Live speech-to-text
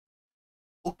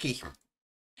Okay.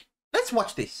 Let's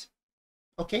watch this.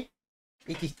 Okay?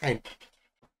 It is time.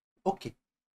 Okay.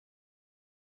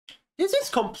 This is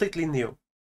completely new.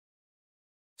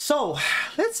 So,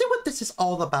 let's see what this is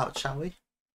all about, shall we?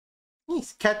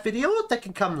 Yes, cat video, that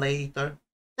can come later.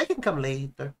 That can come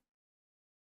later.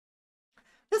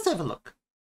 Let's have a look.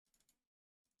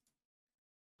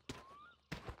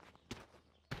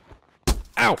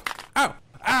 Ow! Ow!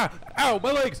 Ah! Ow!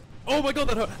 My legs! Oh my god,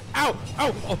 that hurt! Ow!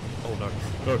 Ow! Oh, oh no.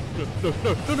 No, no, no, no,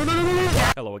 no, no, no, no, no!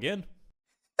 Hello again.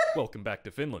 Welcome back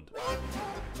to Finland.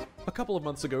 A couple of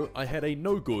months ago, I had a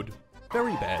no good,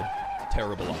 very bad,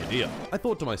 terrible idea. I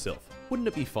thought to myself, wouldn't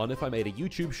it be fun if I made a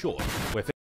YouTube short where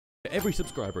for every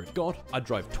subscriber it got, I'd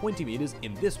drive 20 meters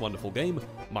in this wonderful game,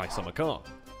 My Summer Car.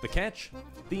 The catch?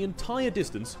 The entire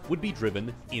distance would be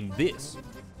driven in this,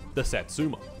 the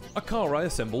Satsuma. A car I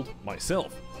assembled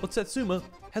myself. But Satsuma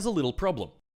has a little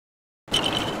problem.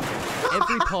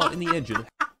 Every part in the engine...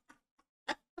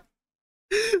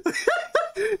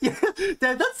 Yeah,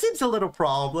 that seems a little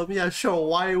problem. Yeah, sure.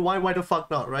 Why the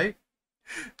fuck not, right?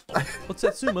 But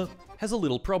Satsuma has a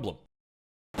little problem.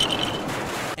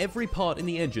 Every part in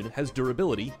the engine has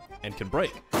durability and can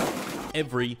break.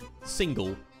 Every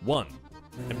single one.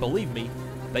 And believe me,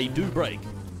 they do break.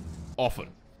 Often.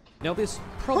 Now this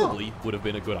probably would have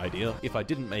been a good idea if I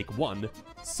didn't make one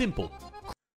simple.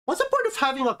 What's the point of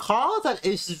having a car that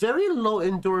is very low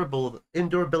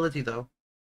endurability though?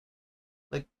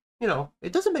 Like, you know,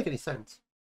 it doesn't make any sense.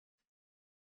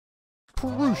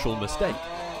 Crucial mistake.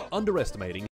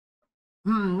 Underestimating.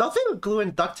 Nothing glue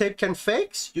and duct tape can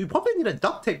fix. You probably need a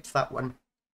duct tape for that one.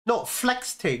 No,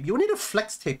 flex tape. You need a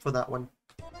flex tape for that one.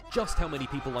 Just how many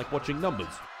people like watching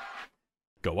numbers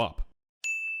go up.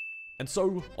 And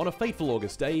so, on a fateful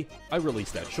August day, I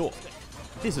released that short.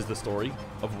 This is the story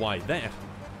of why that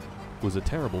was a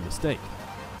terrible mistake.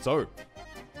 So,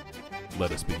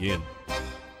 let us begin.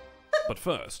 But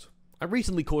first, I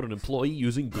recently caught an employee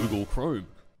using Google Chrome.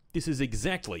 This is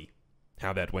exactly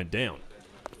how that went down.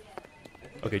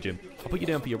 Okay, Jim, I'll put you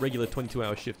down for your regular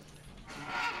 22-hour shift.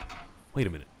 Wait a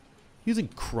minute. Using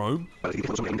Chrome? Buckle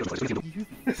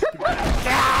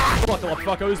up,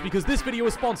 fuckos, because this video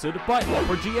is sponsored by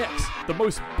Opera GX, the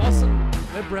most bussin'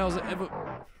 web browser ever.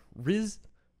 Riz?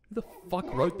 Who the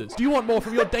fuck wrote this? Do you want more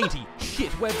from your dainty,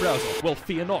 shit web browser? Well,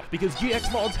 fear not, because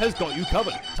GX Mods has got you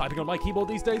covered. Typing on my keyboard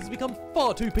these days has become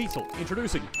far too peaceful.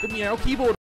 Introducing the Meow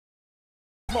Keyboard.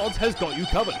 Mods has got you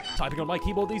covered. Typing on my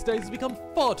keyboard these days has become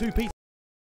far too peaceful.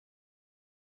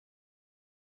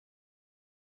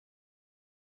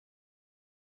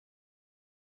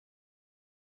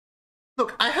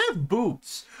 Look, I have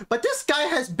boobs, but this guy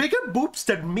has bigger boobs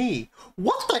than me.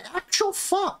 What the actual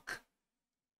fuck?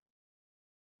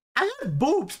 I have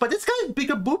boobs, but this guy has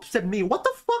bigger boobs than me. What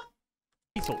the fuck?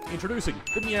 Introducing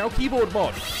the Meow Keyboard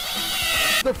mod.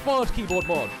 The Fart Keyboard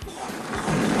mod.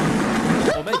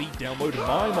 Or maybe download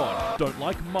my mod. Don't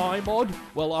like my mod?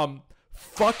 Well,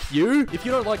 fuck you. If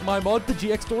you don't like my mod, the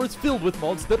GX store is filled with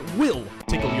mods that will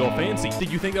tickle your fancy.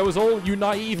 Did you think that was all, you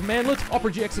naive manlet?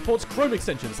 Opera GX supports Chrome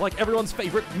extensions like everyone's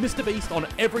favorite Mr. Beast on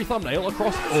every thumbnail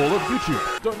across all of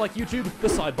YouTube. Don't like YouTube? The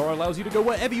sidebar allows you to go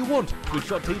wherever you want.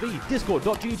 Twitch.tv,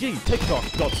 discord.gg,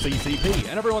 tiktok.ccp,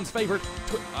 and everyone's favorite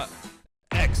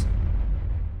X.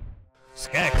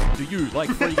 Skeks. Do you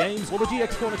like free games? Well, the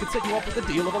GX Corner can set you up with the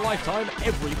deal of a lifetime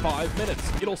every 5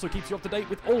 minutes. It also keeps you up to date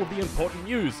with all of the important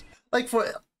news. Like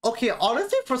okay,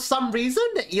 honestly, for some reason,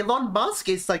 Elon Musk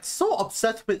is like so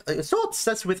obsessed with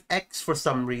X for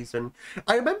some reason.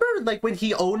 I remember like when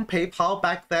he owned PayPal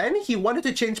back then, he wanted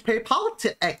to change PayPal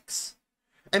to X.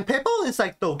 And PayPal is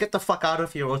like, no, get the fuck out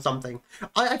of here or something.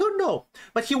 I don't know.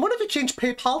 But he wanted to change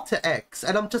PayPal to X.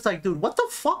 And I'm just like, dude, what the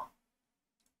fuck?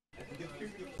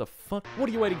 The fuck? What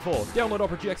are you waiting for? Download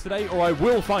Opera GX today or I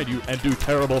will find you and do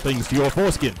terrible things to your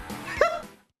foreskin.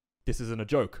 This isn't a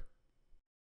joke.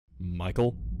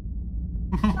 Michael?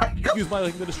 Use my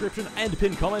link in the description and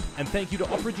pinned comment, and thank you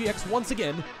to Opera GX once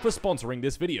again for sponsoring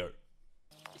this video.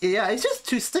 Yeah, it's just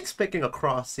two sticks picking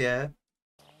across, yeah.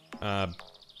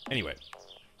 Anyway,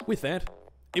 with that,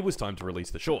 it was time to release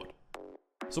the short.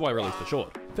 So I released the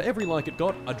short. For every like it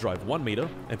got, I'd drive 1 meter,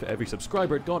 and for every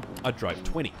subscriber it got, I'd drive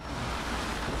 20.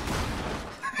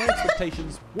 My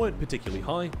expectations weren't particularly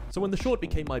high, so when the short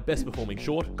became my best performing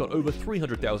short, got over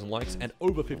 300,000 likes and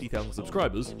over 50,000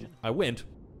 subscribers, I went,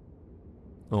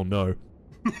 oh no.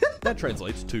 That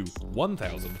translates to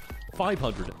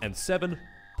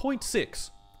 1,507.6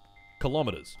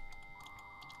 kilometers.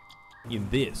 In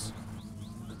this.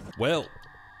 Well.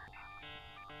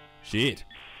 Shit.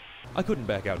 I couldn't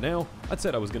back out now. I'd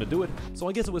said I was going to do it, so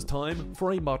I guess it was time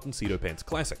for a martincitopants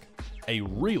classic. A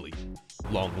really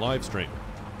long live stream.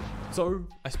 So,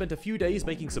 I spent a few days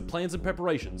making some plans and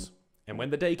preparations, and when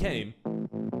the day came,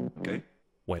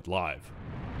 went live.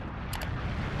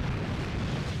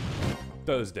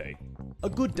 Thursday. A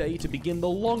good day to begin the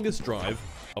longest drive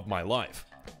of my life.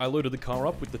 I loaded the car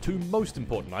up with the two most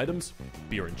important items,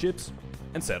 beer and chips,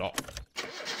 and set off.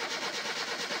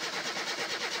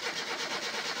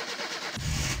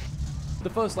 The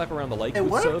first lap around the lake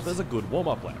would serve as a good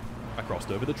warm-up lap. I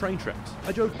crossed over the train tracks.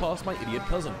 I drove past my idiot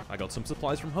cousin. I got some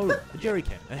supplies from home. A jerry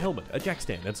can, a helmet, a jack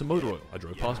stand, and some motor oil. I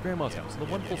drove past Grandma's house and the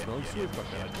wonderful smelling sewer truck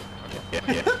that I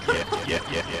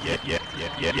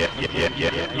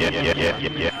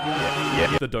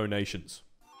took. The donations.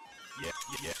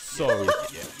 So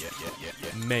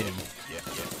many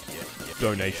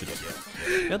donations.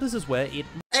 Now this is where it...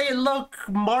 Hey, look,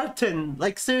 Martin,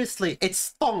 like seriously, it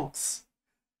stonks.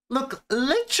 Look,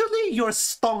 literally, you're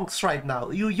stonks right now.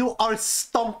 You are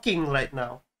stonking right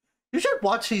now. You should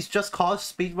watch his Just Cause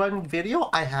speedrun video.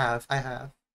 I have.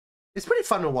 It's pretty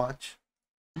fun to watch.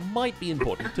 Might be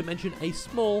important to mention a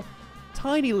small,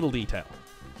 tiny little detail.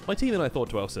 My team and I thought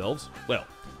to ourselves, well,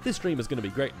 this stream is going to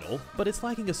be great and all, but it's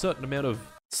lacking a certain amount of...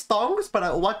 Stonks, but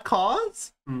at what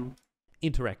cause?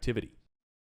 Interactivity.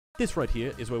 This right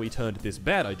here is where we turned this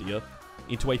bad idea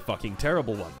into a fucking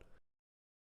terrible one.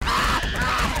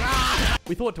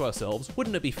 We thought to ourselves,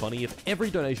 wouldn't it be funny if every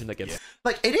donation that gets...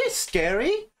 Like, it is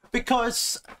scary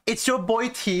because it's your boy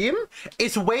team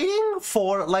is waiting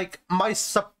for like my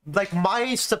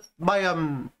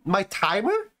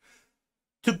timer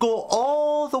to go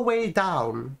all the way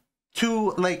down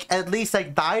to like at least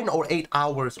like 9 or 8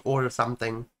 hours or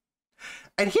something.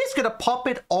 And he's gonna pop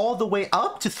it all the way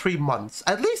up to 3 months.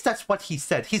 At least that's what he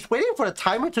said. He's waiting for the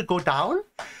timer to go down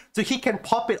so he can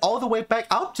pop it all the way back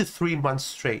up to 3 months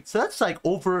straight. So that's like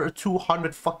over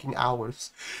 200 fucking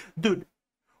hours. Dude,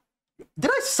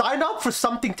 did I sign up for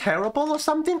something terrible or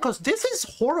something? Because this is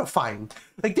horrifying.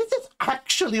 Like, this is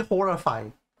actually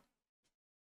horrifying.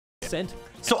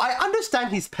 So I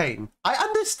understand his pain.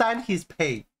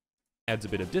 Adds a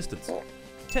bit of distance.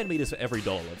 10 meters for every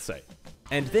dollar, let's say.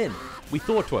 And then, we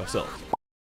thought to ourselves,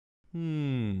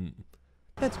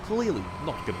 that's clearly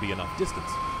not going to be enough distance.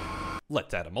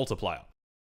 Let's add a multiplier.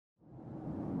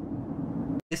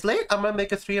 It's late. I'm gonna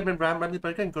make a 300 gram ramly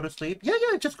burger and go to sleep. Yeah,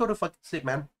 just go to fucking sleep,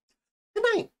 man. Good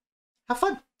night. Have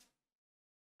fun.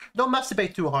 Don't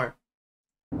masturbate too hard.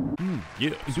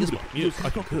 Yes, I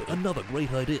got another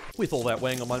great idea. With all that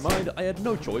weighing on my mind, I had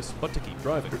no choice but to keep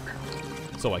driving.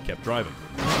 So I kept driving.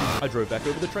 I drove back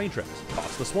over the train tracks,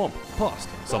 past the swamp, past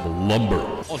some lumber,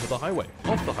 onto the highway,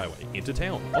 off the highway, into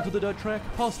town, onto the dirt track,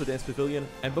 past the dance pavilion,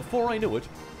 and before I knew it,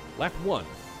 lap 1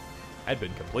 had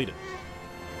been completed.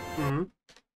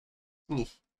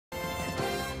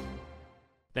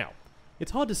 Now,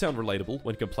 it's hard to sound relatable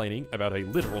when complaining about a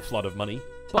literal flood of money,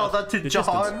 but the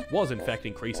distance was in fact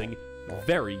increasing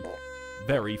very,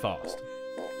 very fast.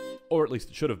 Or at least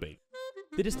it should have been.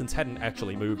 The distance hadn't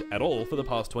actually moved at all for the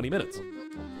past 20 minutes.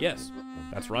 Yes,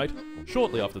 that's right.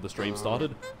 Shortly after the stream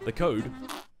started, the code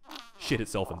shit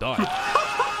itself and died.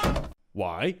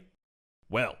 Why?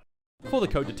 Well, for the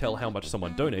code to tell how much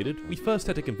someone donated, we first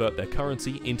had to convert their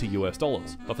currency into US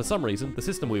dollars. But for some reason, the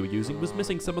system we were using was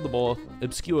missing some of the more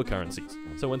obscure currencies.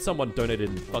 So when someone donated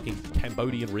in fucking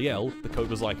Cambodian riel, the code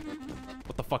was like,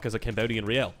 what the fuck is a Cambodian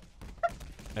riel?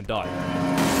 And died.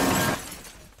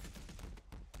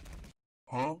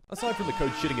 Aside from the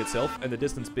code shitting itself and the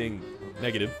distance being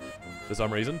negative, for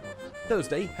some reason,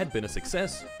 Thursday had been a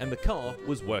success and the car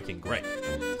was working great.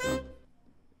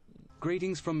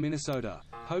 Greetings from Minnesota.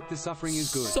 Hope the suffering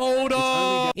is good.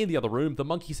 Soda! In the other room, the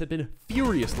monkeys had been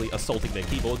furiously assaulting their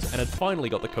keyboards and had finally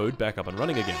got the code back up and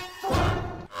running again.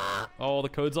 Oh, the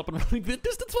code's up and running. The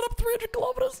distance went up 300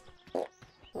 kilometers!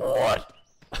 What?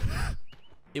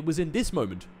 It was in this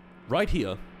moment, right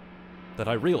here, that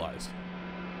I realized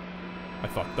I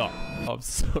fucked up. I'm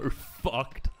so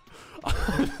fucked.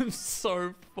 I'm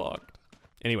so fucked.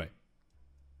 Anyway,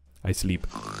 I sleep.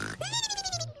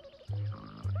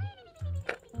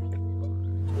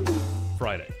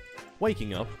 Friday.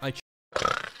 Waking up, I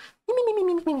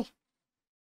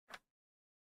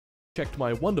checked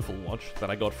my wonderful watch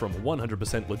that I got from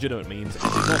 100% legitimate means and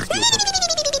did not steal from...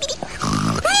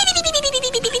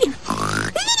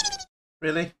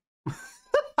 Really?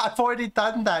 I've already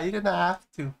done that. You didn't have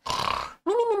to.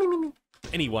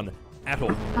 anyone at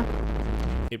all.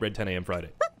 It read 10 AM Friday.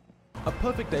 A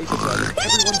perfect day for driving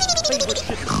everyone's favorite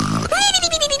shipment.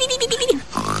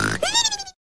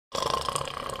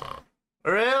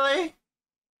 Really?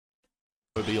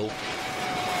 Mobile.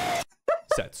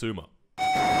 Satsuma.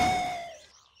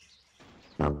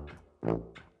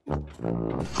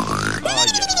 Ah,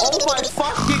 yes. Oh my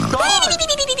fucking god!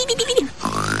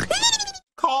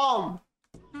 Calm.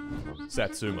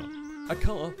 Satsuma, a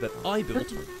car that I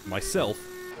built myself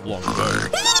long ago.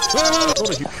 Not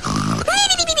a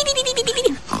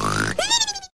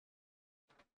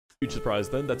huge surprise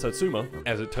then that Satsuma,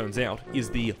 as it turns out, is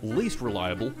the least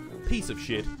reliable piece of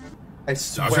shit. I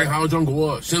小帅 swear. 还有中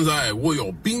国，现在我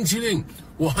有冰淇淋，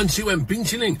我很喜欢冰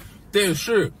淇淋，但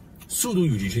是速度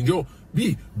与激情就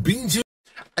比冰淇。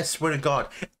 I swear to God,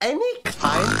 any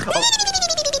kind of...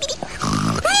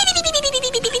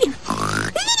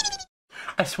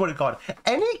 I swear to God,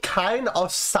 any kind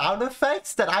of sound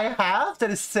effects that I have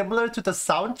that is similar to the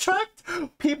soundtrack,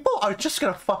 people are just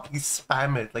gonna fucking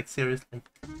spam it, like seriously.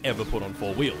 Ever put on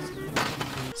 4 wheels.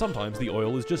 Sometimes the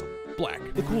oil is just black.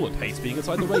 The coolant hates being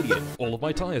inside the radiator. All of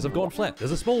my tires have gone flat.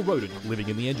 There's a small rodent living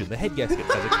in the engine. The head gasket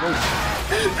has exploded.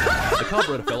 The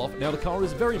carburetor fell off. Now the car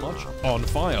is very much on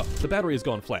fire. The battery has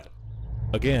gone flat.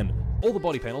 Again. All the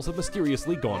body panels have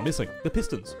mysteriously gone missing. The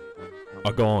pistons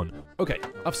are gone. Okay,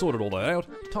 I've sorted all that out.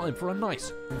 Time for a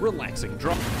nice, relaxing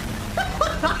drive.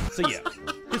 So yeah,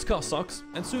 this car sucks,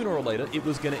 and sooner or later it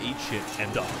was gonna eat shit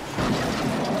and die.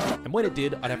 And when it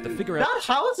did, I'd have to figure out That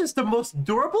house is the most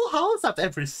durable house I've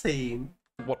ever seen.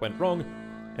 what went wrong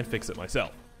and fix it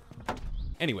myself.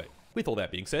 Anyway, with all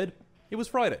that being said, it was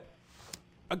Friday.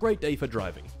 A great day for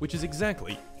driving, which is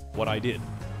exactly what I did.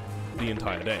 The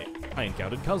entire day. I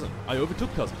encountered Cousin. I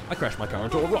overtook Cousin. I crashed my car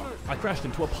into a rock. I crashed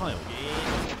into a pile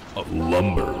of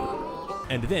lumber.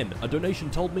 And then a donation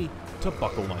told me to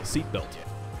buckle my seatbelt.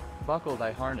 Buckle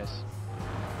thy harness.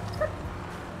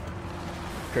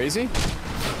 Crazy?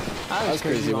 I was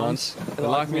crazy once. They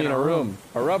locked me in a room.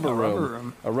 A rubber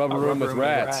room. A rubber room with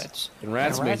rats. And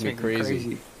rats make me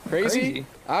crazy. Crazy?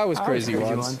 I was crazy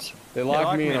once. They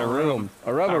locked me in a room.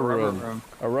 A rubber room.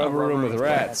 A rubber room with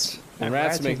rats. And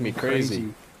rats make me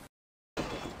crazy.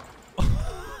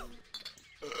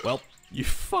 Well, you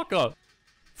fucker.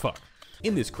 Fuck.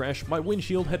 In this crash, my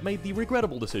windshield had made the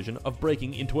regrettable decision of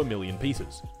breaking into a million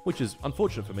pieces, which is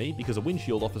unfortunate for me because a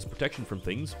windshield offers protection from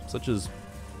things such as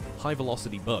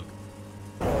high-velocity bug.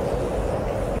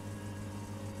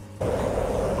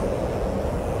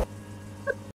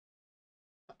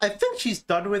 I think she's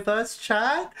done with us,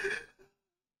 chat.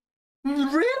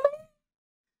 Really?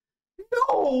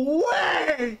 No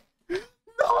way!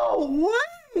 No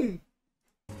way!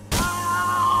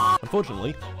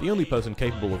 Unfortunately, the only person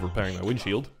capable of repairing my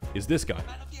windshield is this guy,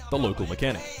 the local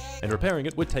mechanic, and repairing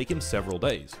it would take him several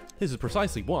days. This is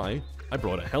precisely why I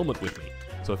brought a helmet with me,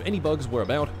 so if any bugs were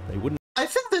about, they wouldn't I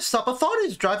think this subathon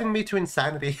is driving me to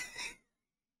insanity.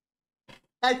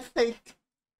 I think.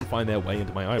 find their way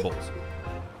into my eyeballs.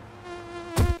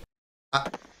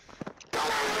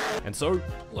 And so,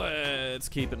 let's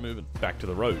keep it moving. Back to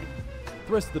the road.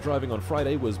 The rest of the driving on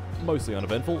Friday was mostly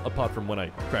uneventful, apart from when I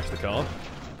crashed the car,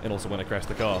 and also when I crashed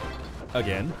the car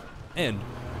again, and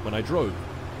when I drove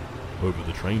over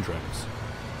the train tracks.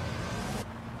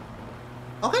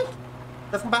 Okay.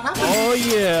 Nothing bad happened. Oh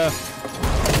yeah!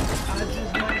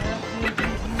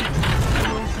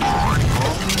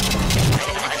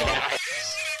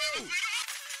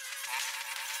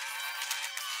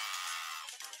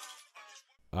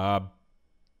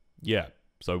 Yeah,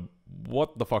 so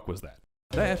what the fuck was that?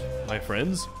 That, my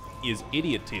friends, is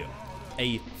Idiot Tier.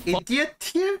 A Idiot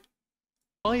tier?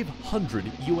 $500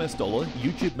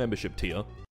 YouTube membership tier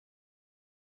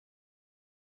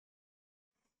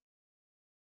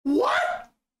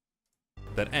What?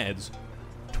 that adds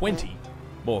 20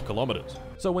 more kilometers.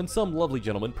 So when some lovely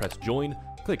gentleman pressed join,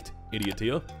 clicked Idiot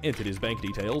Tier, entered his bank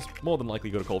details, more than likely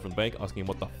got a call from the bank asking him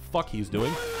what the fuck he's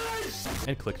doing,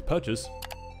 and clicked purchase,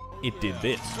 it did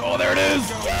this. Oh, there it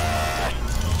is!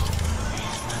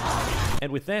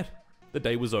 And with that, the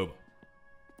day was over.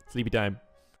 Sleepy time.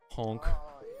 Honk.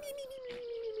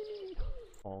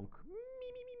 Honk.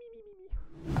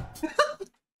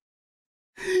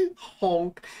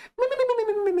 Honk.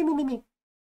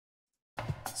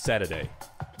 Saturday.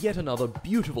 Yet another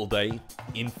beautiful day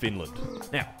in Finland.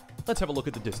 Now, let's have a look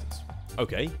at the distance.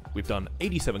 Okay, we've done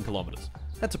 87 kilometers.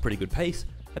 That's a pretty good pace.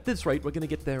 At this rate, we're gonna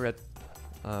get there at...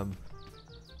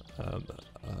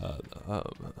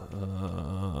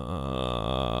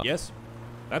 Yes,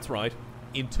 that's right.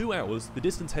 In 2 hours, the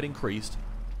distance had increased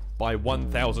by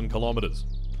 1,000 kilometers.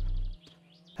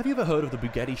 Have you ever heard of the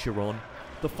Bugatti Chiron?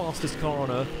 The fastest car on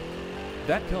Earth?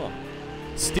 That car.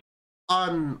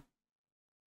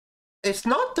 It's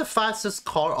not the fastest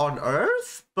car on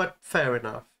Earth, but fair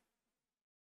enough.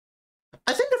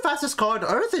 I think the fastest car on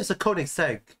Earth is a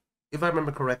Koenigsegg, if I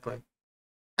remember correctly.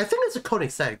 I think it's a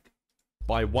Koenigsegg.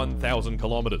 By 1,000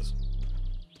 kilometers.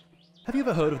 Have you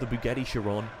ever heard of the Bugatti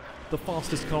Chiron? the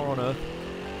fastest car on Earth,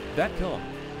 that car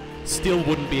still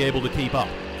wouldn't be able to keep up.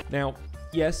 Now,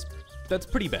 yes, that's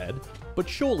pretty bad, but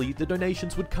surely the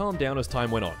donations would calm down as time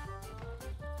went on.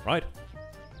 Right?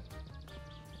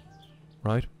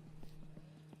 Right?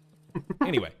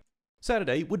 Anyway,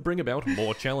 Saturday would bring about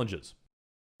more challenges.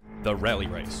 The rally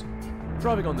race.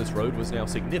 Driving on this road was now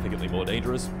significantly more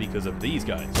dangerous because of these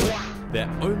guys. Their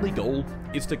only goal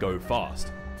is to go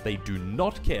fast. They do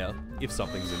not care if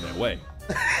something's in their way.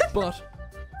 But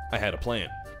I had a plan.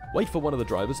 Wait for one of the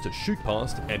drivers to shoot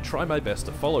past and try my best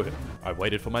to follow him. I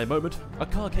waited for my moment, a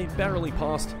car came barreling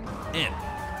past, and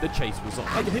the chase was on.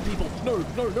 I can hit people! No,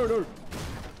 no, no, no!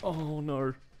 Oh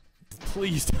no.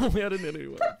 Please tell me I didn't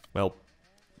anyway. Well,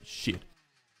 shit.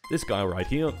 This guy right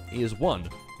here is one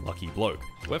lucky bloke.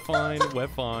 We're fine, we're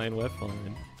fine, we're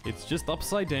fine. It's just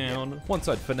upside down. Once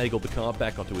I'd finagled the car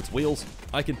back onto its wheels,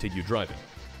 I continued driving.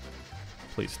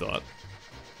 Please start.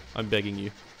 I'm begging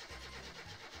you.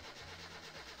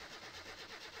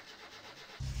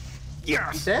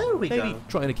 Yes! There we Maybe go.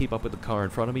 trying to keep up with the car in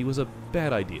front of me was a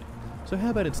bad idea. So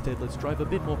how about instead let's drive a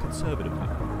bit more conservatively.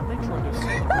 Make sure I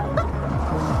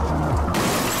don't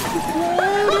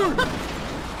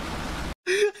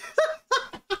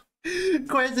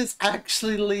Quez is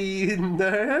actually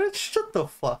nerd. Shut the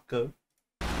fuck up.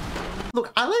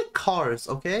 Look, I like cars,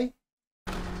 okay?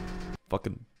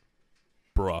 Fucking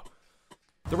bruh.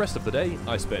 The rest of the day,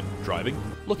 I spent driving,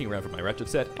 looking around for my ratchet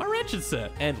set,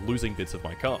 and losing bits of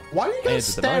my car. Why are you guys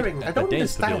And tonight staring? I at the don't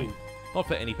dance understand. pavilion. Not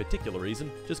for any particular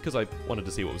reason, just because I wanted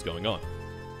to see what was going on.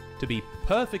 To be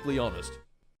perfectly honest,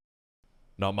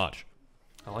 not much.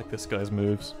 I like this guy's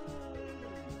moves.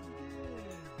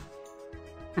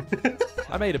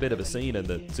 I made a bit of a scene, and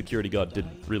the security guard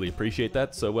didn't really appreciate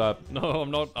that. So, no,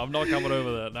 I'm not coming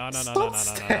over there. No.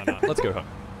 Let's go home.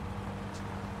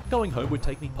 Going home would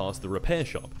take me past the repair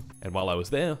shop, and while I was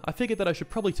there, I figured that I should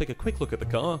probably take a quick look at the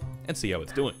car and see how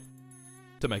it's doing.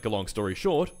 To make a long story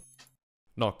short,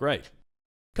 not great.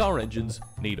 Car engines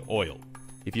need oil.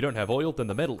 If you don't have oil, then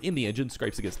the metal in the engine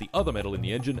scrapes against the other metal in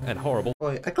the engine, and horrible.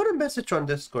 Wait, I got a message on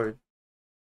Discord.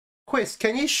 Quiz,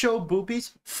 can you show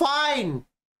boobies? Fine!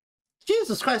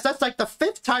 Jesus Christ, that's like the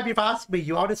 5th time you've asked me.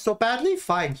 You want it so badly?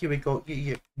 Fine, here we go.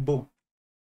 Boom.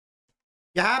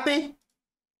 You happy?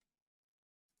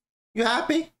 You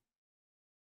happy?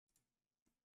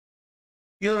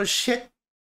 You little shit.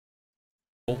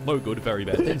 No good, very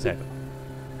bad things happen.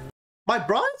 My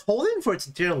bra is holding for its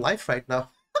dear life right now.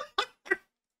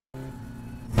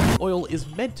 Oil is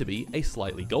meant to be a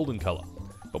slightly golden color,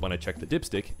 but when I checked the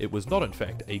dipstick, it was not in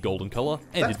fact a golden color,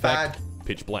 and That's in fact, bad.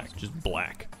 pitch black, just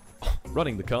black.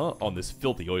 Running the car on this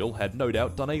filthy oil had no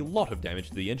doubt done a lot of damage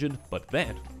to the engine, but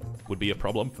that would be a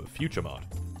problem for future Mart.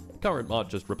 Current Mart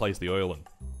just replaced the oil and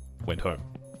went home.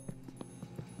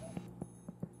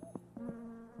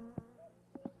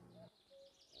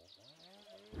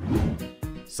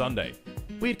 Sunday.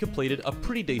 We had completed a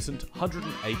pretty decent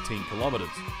 118 kilometers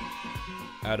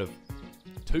out of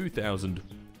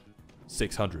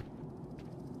 2,600.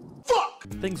 Fuck!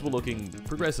 Things were looking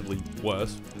progressively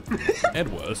worse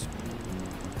and worse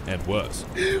and worse.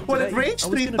 When it Today, reached I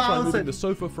was going to try moving 3,000. the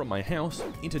sofa from my house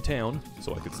into town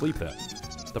so I could sleep there.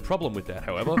 The problem with that,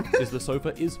 however, is the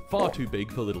sofa is far too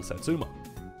big for little Satsuma.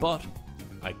 But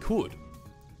I could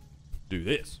do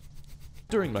this.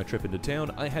 During my trip into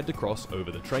town, I had to cross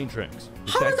over the train tracks.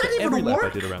 In How fact, does that for every even lap I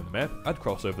work? did around the map, I'd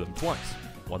cross over them twice.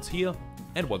 Once here,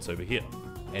 and once over here.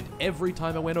 And every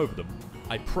time I went over them,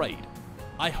 I prayed,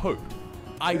 I hoped,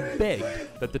 I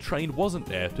begged that the train wasn't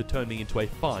there to turn me into a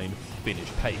fine,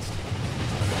 finished paste.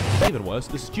 Even worse,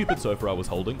 the stupid sofa I was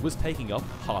holding was taking up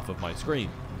half of my screen.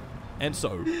 And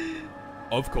so,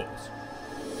 of course.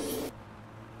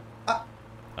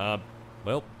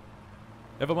 Well,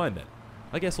 never mind then.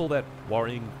 I guess all that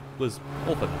worrying was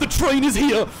all for... The train is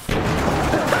here!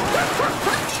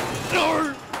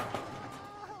 No!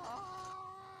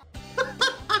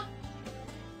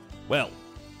 Well.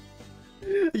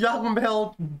 Young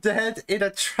male dead in a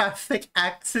traffic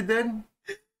accident?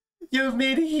 You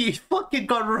mean he fucking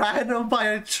got ran over by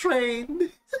a train?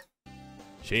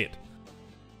 Shit.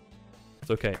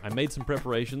 It's okay, I made some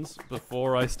preparations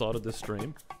before I started this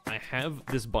stream. I have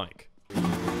this bike.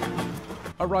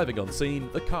 Arriving on scene,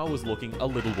 the car was looking a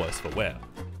little worse for wear.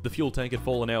 The fuel tank had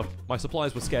fallen out, my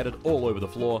supplies were scattered all over the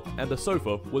floor, and the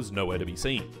sofa was nowhere to be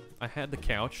seen. I had the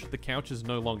couch is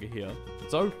no longer here,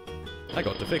 so I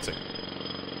got to fixing.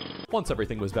 Once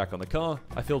everything was back on the car,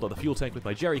 I filled up the fuel tank with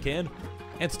my jerry can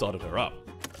and started her up.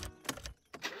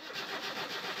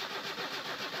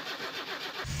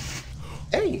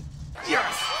 Hey!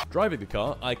 Yes! Driving the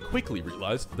car, I quickly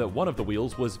realized that one of the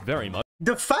wheels was very much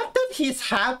The fact that he's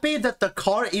happy that the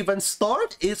car even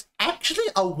started is actually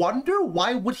a wonder.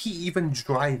 Why would he even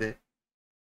drive it?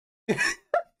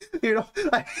 You know,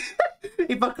 like,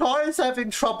 if a car is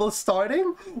having trouble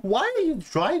starting, why are you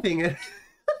driving it?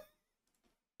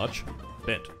 Much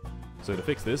bent. So to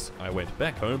fix this, I went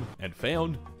back home and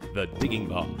found the digging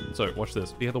bar. So watch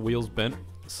this. See how the wheels bent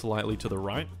slightly to the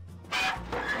right?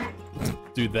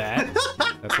 Do that.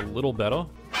 That's a little better.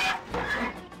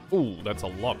 Ooh, that's a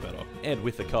lot better. And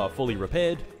with the car fully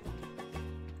repaired,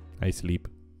 I sleep.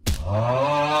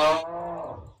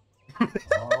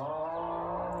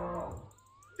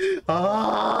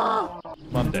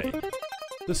 Monday.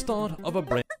 The start of a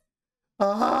brand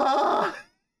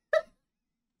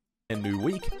new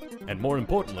week, and more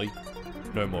importantly,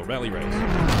 no more rally race.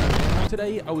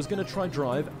 Today, I was going to try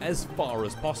drive as far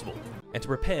as possible, and to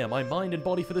prepare my mind and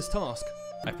body for this task,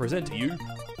 I present to you...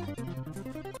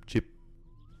 Chip.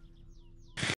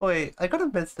 Wait, I got a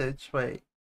message. Wait.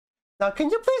 Now, can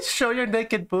you please show your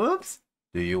naked boobs?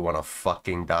 Do you want to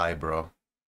fucking die, bro?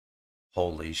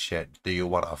 Holy shit, do you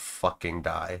want to fucking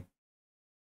die?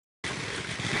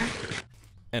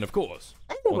 And of course,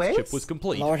 Anyways, once Chip was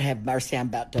complete... Lord have mercy, I'm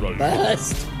about to Road.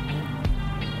 bust.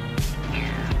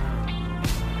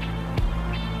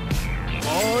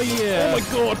 Oh yeah! Oh my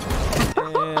god!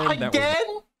 And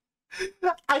Again?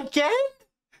 Again?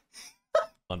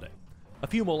 Monday. A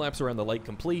few more laps around the lake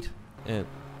complete, and...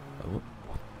 what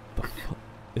the fuck?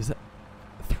 Is that...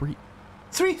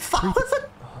 3,000?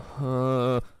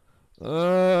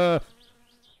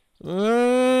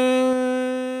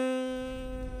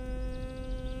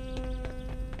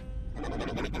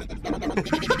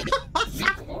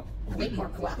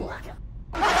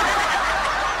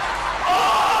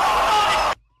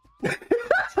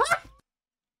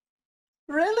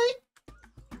 Really?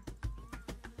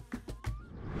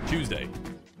 Tuesday.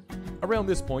 Around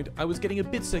this point, I was getting a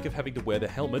bit sick of having to wear the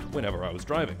helmet whenever I was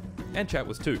driving, and chat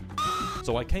was too.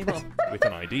 So I came up with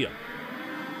an idea.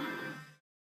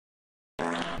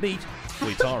 Meet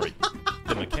Litari,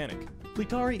 the mechanic.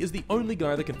 Litari is the only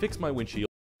guy that can fix my windshield.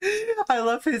 I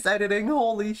love his editing,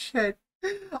 holy shit.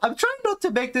 I'm trying not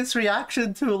to make this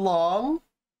reaction too long,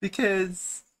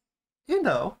 because, you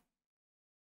know,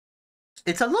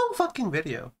 it's a long fucking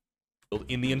video.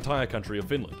 In the entire country of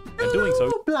Finland, and doing so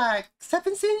Hello, Black.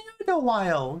 Haven't seen you in a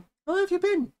while. How have you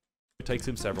been? takes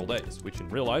him several days, which in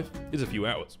real life is a few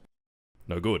hours.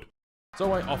 No good.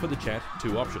 So I offer the chat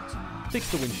two options. Fix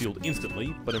the windshield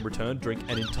instantly, but in return drink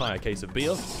an entire case of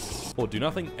beer, or do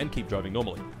nothing and keep driving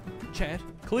normally. Chat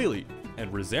clearly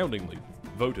and resoundingly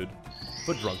voted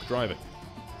for drunk driving.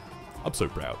 I'm so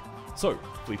proud. So,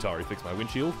 Litari fixed my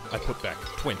windshield, I put back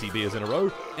 20 beers in a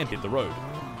row, and hit the road.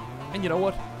 And you know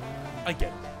what? I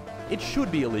get it. It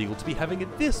should be illegal to be having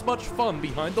this much fun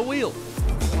behind the wheel.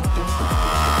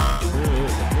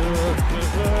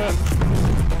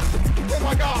 Oh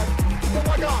my god! Oh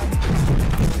my god!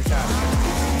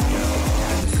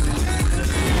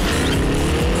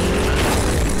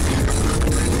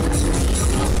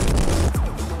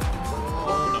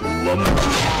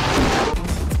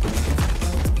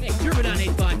 Hey, Turbodon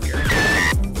ate vodka.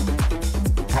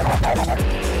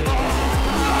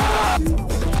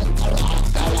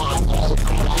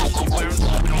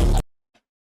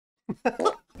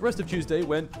 The rest of Tuesday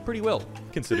went pretty well,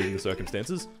 considering the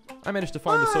circumstances. I managed to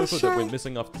find the sofa that went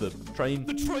missing after the train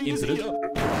incident,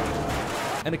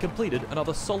 and it completed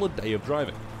another solid day of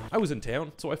driving. I was in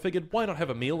town, so I figured why not have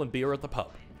a meal and beer at the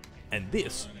pub. And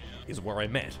this is where I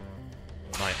met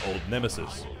my old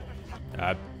nemesis.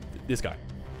 This guy.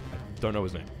 I don't know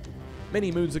his name.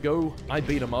 Many moons ago, I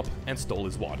beat him up and stole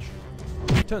his watch.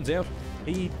 Turns out,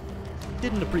 he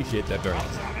didn't appreciate that very much.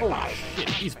 Oh shit,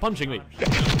 he's punching me.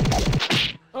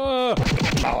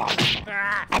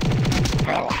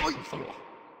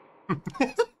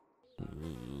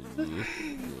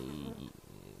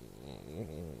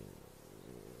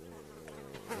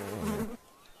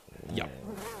 Yup.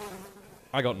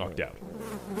 I got knocked out.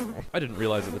 I didn't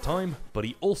realize at the time, but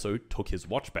he also took his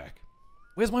watch back.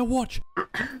 Where's my watch?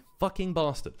 Fucking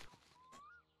bastard.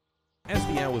 As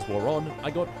the hours wore on, I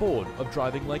got bored of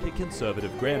driving like a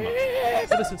conservative grandma.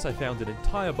 Ever since I found an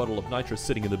entire bottle of nitrous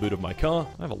sitting in the boot of my car,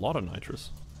 I have a lot of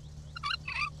nitrous,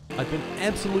 I've been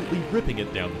absolutely ripping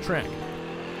it down the track.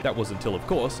 That was until, of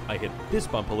course, I hit this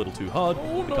bump a little too hard,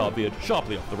 the car veered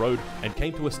sharply off the road, and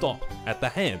came to a stop at the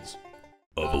hands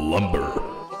of lumber.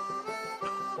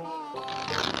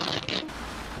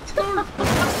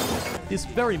 This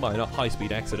very minor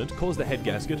high-speed accident caused the head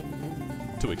gasket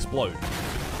to explode.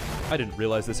 I didn't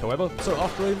realize this, however, so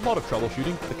after a lot of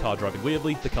troubleshooting, the car driving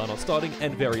weirdly, the car not starting,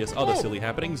 and various other silly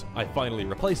happenings, I finally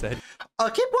replaced the head.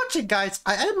 Keep watching, guys.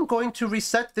 I am going to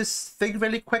reset this thing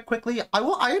really quickly.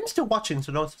 I am still watching,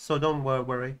 so don't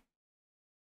worry.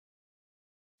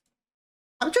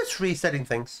 I'm just resetting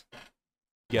things.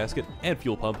 Gasket and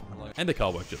fuel pump, and the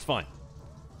car worked just fine.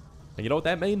 And you know what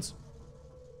that means?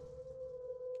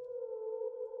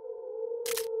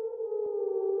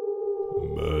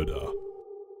 Murder.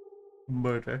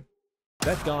 Murder.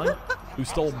 That guy who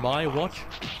stole my watch,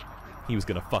 he was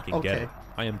gonna fucking get it.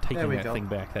 I am taking that thing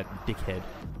back, that dickhead.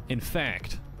 In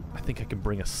fact, I think I can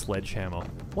bring a sledgehammer.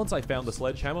 Once I found the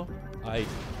sledgehammer,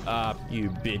 you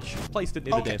bitch, placed it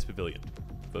in the dance pavilion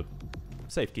for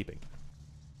safekeeping.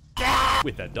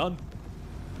 With that done,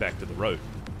 back to the road.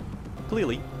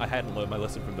 Clearly, I hadn't learned my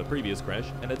lesson from the previous crash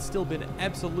and had still been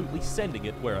absolutely sending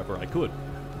it wherever I could.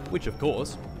 Which, of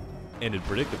course, ended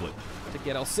predictably. To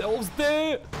get ourselves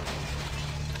there!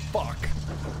 Fuck.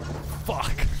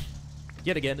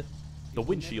 Yet again, the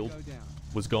windshield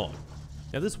was gone.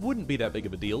 Now this wouldn't be that big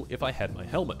of a deal if I had my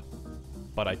helmet.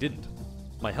 But I didn't.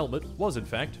 My helmet was in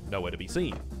fact nowhere to be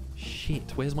seen.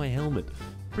 Shit, where's my helmet?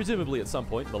 Presumably at some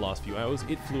point in the last few hours,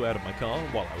 it flew out of my car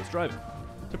while I was driving.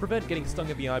 To prevent getting stung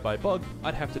in the eye by a bug,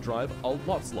 I'd have to drive a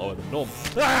lot slower than normal.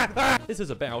 This is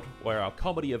about where our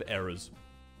comedy of errors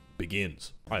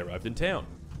begins. I arrived in town.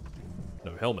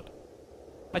 No helmet.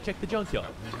 I checked the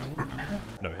junkyard.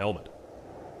 No helmet.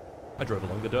 I drove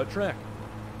along the dirt track.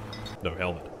 No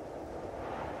helmet.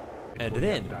 And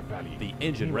then, the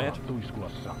engine rat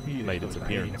made its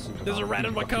appearance. There's a rat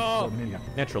in my car!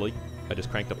 Naturally, I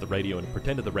just cranked up the radio and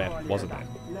pretended the rat wasn't there.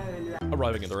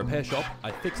 Arriving at the repair shop,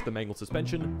 I fixed the mangled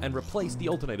suspension and replaced the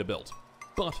alternator belt.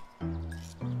 But,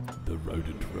 the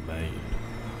rodent remained.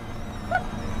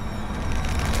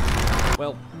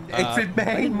 Well, I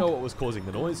didn't know what was causing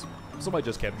the noise, so I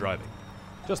just kept driving.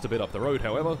 Just a bit up the road,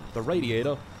 however, the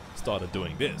radiator started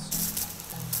doing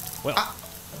this. Well,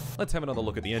 let's have another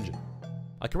look at the engine.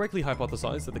 I correctly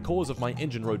hypothesized that the cause of my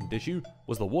engine rodent issue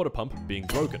was the water pump being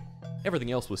broken.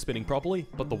 Everything else was spinning properly,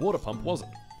 but the water pump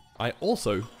wasn't. I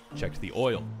also checked the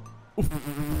oil.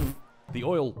 The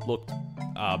oil looked,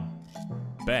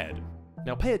 bad.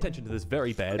 Now pay attention to this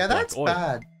very bad black oil.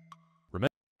 Bad.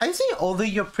 I see only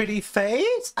your pretty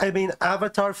face. I mean,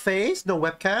 avatar face, no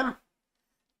webcam.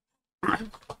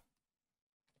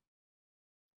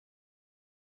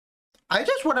 I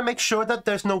just want to make sure that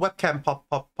there's no webcam pop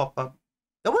up.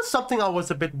 That was something I was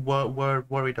a bit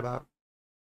worried about.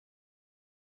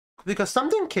 Because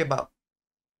something came up.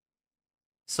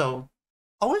 So,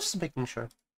 I was just making sure.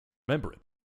 Remember it.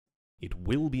 It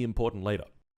will be important later.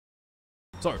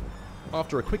 So,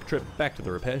 after a quick trip back to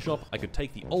the repair shop, I could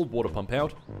take the old water pump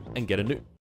out and get a new...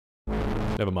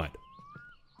 Never mind.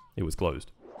 It was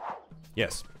closed.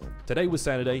 Yes, today was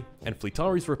Saturday, and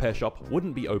Fleetari's repair shop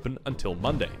wouldn't be open until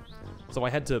Monday. So I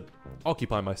had to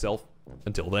occupy myself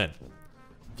until then.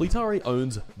 Fleetari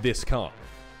owns this car.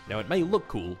 Now it may look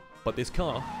cool, but this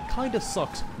car kinda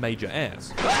sucks major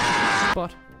ass.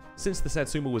 But, since the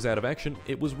Satsuma was out of action,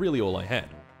 it was really all I had.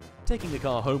 Taking the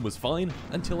car home was fine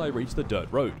until I reached the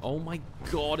dirt road. Oh my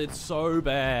god, it's so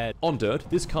bad. On dirt,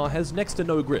 this car has next to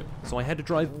no grip, so I had to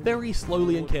drive very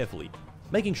slowly and carefully,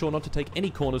 making sure not to take any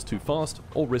corners too fast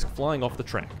or risk flying off the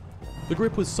track. The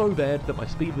grip was so bad that my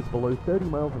speed was below 30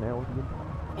 miles an hour.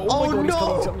 Oh my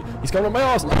god, he's coming on my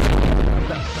ass!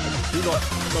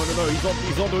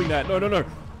 He's not doing that. No.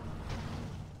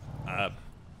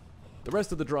 The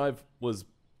rest of the drive was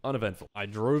uneventful. I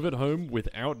drove it home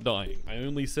without dying. I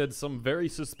only said some very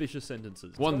suspicious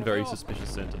sentences. One very suspicious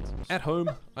sentence. At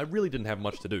home, I really didn't have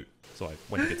much to do, so I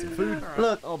went to get some food.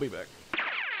 Look, I'll be back.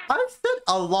 I've said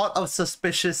a lot of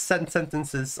suspicious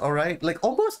sentences, alright? Like,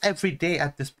 almost every day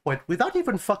at this point, without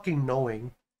even fucking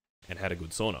knowing. And had a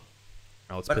good sauna.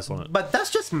 Now let's piss on it. But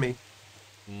that's just me.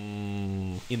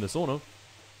 In the sauna,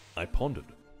 I pondered.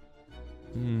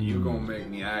 You gonna make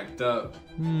me act up.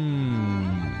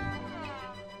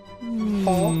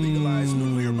 Legalize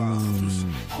nuclear bombs.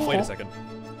 Wait a second.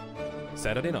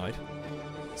 Saturday night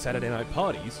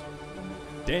parties,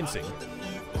 dancing,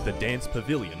 the dance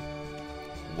pavilion.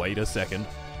 Wait a second.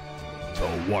 The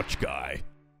watch guy.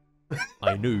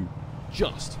 I knew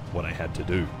just what I had to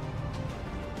do.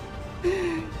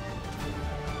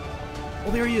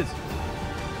 Oh, there he is.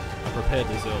 I prepared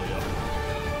this earlier.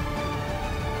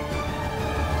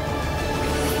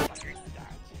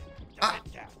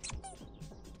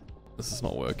 This is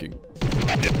not working.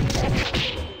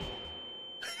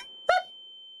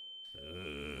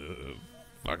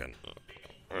 Fucking.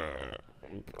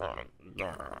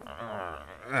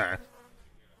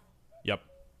 Yep.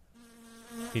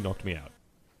 He knocked me out.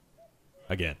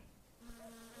 Again.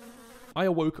 I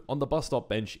awoke on the bus stop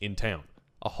bench in town.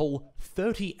 a whole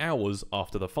 30 hours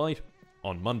after the fight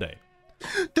on Monday.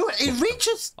 Dude, it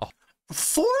reaches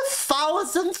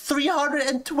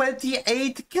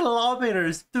 4,328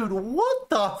 kilometers. Dude, what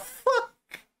the fuck?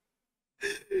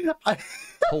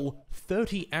 Whole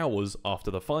 30 hours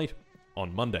after the fight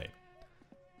on Monday.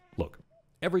 Look,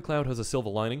 every cloud has a silver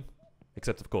lining,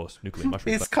 except of course nuclear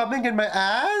mushrooms. It's coming in my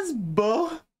ass,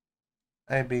 bro.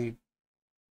 I mean,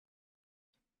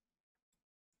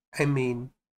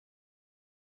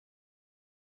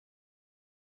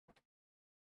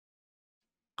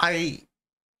 I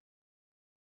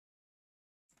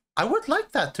would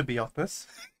like that, to be honest.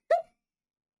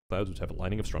 Clouds which have a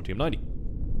lining of strontium-90.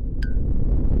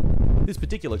 This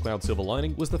particular cloud silver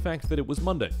lining was the fact that it was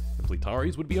Monday, and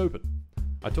Plitaris would be open.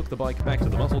 I took the bike back to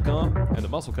the muscle car, and the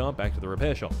muscle car back to the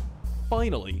repair shop.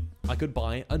 Finally, I could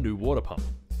buy a new water pump.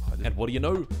 And what do you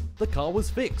know? The car was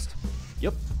fixed.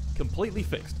 Yep, completely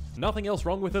fixed. Nothing else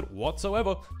wrong with it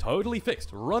whatsoever. Totally fixed.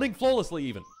 Running flawlessly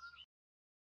even.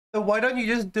 So why don't you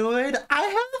just do it? I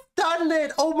have done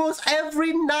it almost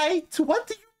every night. What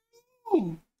do you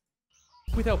mean?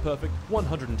 With our perfect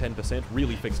 110%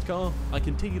 really fixed car, I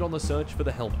continued on the search for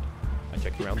the helmet. I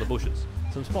checked around the bushes,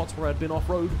 some spots where I'd been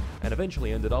off-road, and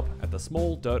eventually ended up at the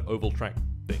small dirt oval track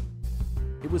thing.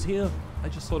 It was here I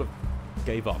just sort of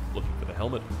gave up looking for the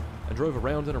helmet and drove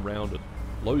around and around at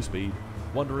low speed,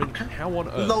 wondering how on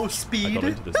earth low speed. I got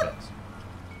into this mess.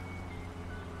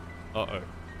 Uh-oh.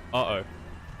 Uh-oh.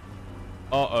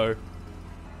 Uh-oh.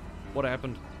 What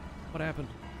happened? What happened?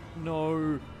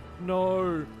 No.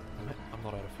 No. I'm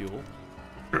not out of fuel.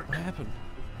 What happened?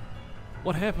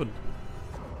 What happened?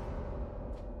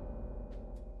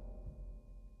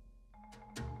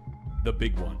 The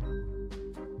big one.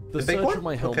 The search of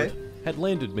my helmet had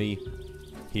landed me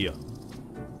here,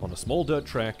 on a small dirt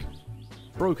track,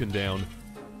 broken down,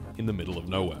 in the middle of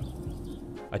nowhere.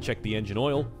 I checked the engine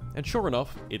oil, and sure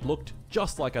enough, it looked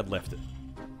just like I'd left it.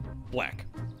 Black.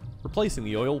 Replacing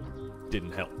the oil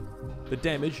didn't help. The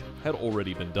damage had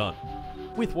already been done.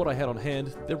 With what I had on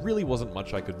hand, there really wasn't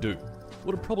much I could do.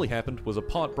 What had probably happened was a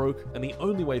part broke, and the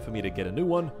only way for me to get a new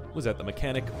one was at the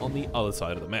mechanic on the other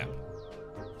side of the map.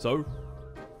 So,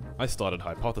 I started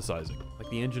hypothesizing. Like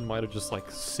the engine might have just like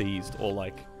seized, or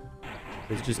like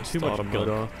there's just too much gunk.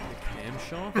 The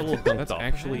camshaft? A little gunked up.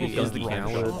 Actually is the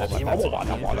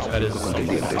camshaft. That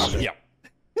is yeah.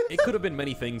 It could have been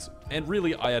many things, and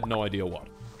really I had no idea what.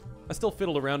 I still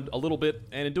fiddled around a little bit,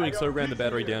 and in doing so ran the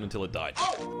battery down until it died.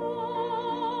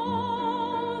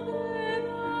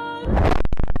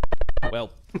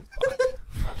 Well,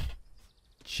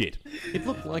 shit. It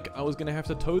looked like I was gonna have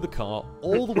to tow the car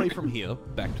all the way from here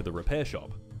back to the repair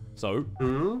shop. So...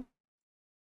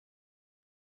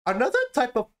 Another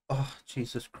type of... Oh,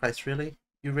 Jesus Christ, really?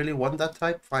 You really want that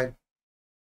type? Fine.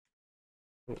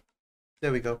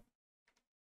 There we go.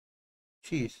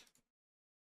 Jeez.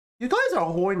 You guys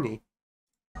are horny.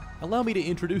 Allow me to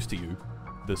introduce to you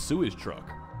the sewage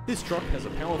truck. This truck has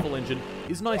a powerful engine,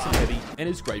 is nice and heavy, and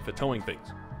is great for towing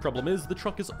things. Problem is, the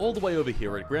truck is all the way over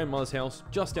here at Grandma's house,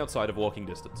 just outside of walking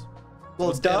distance.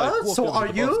 Well, duh, so are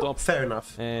you? Fair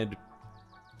enough. And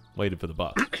waited for the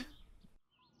bus.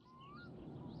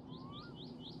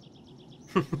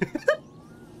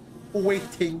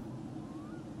 Waiting.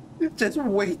 Just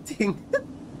waiting.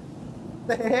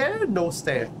 There? No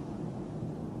stare.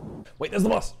 Wait, there's the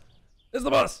bus! There's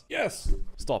the bus! Yes!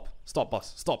 Stop. Stop,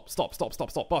 bus. Stop, stop, stop,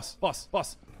 stop, stop. Bus, bus,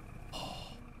 bus.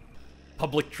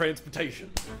 Public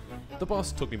transportation. The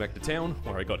bus took me back to town,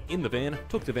 where I got in the van,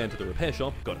 took the van to the repair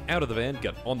shop, got out of the van,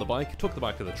 got on the bike, took the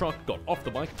bike to the truck, got off the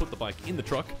bike, put the bike in the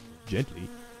truck, gently,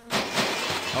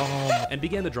 and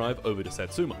began the drive over to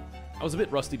Satsuma. I was a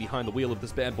bit rusty behind the wheel of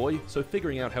this bad boy, so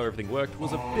figuring out how everything worked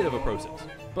was a bit of a process.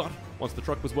 But once the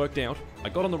truck was worked out, I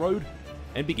got on the road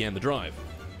and began the drive.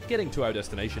 Getting to our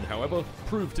destination, however,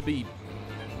 proved to be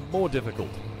more difficult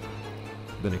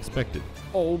than expected.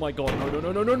 Oh my god, no, no,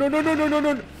 no, no, no, no, no, no, no,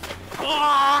 no, no!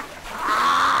 Ah!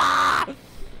 Ah!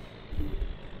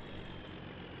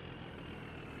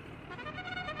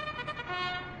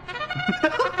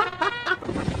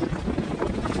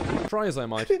 Try as I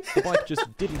might, the bike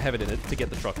just didn't have it in it to get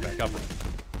the truck back up.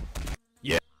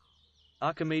 Yeah.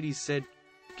 Archimedes said,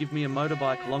 "Give me a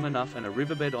motorbike long enough and a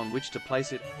riverbed on which to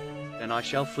place it, and I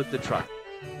shall flip the truck."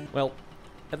 Well,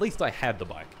 at least I had the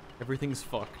bike. Everything's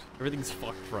fucked. Everything's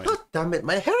fucked, right? God damn it,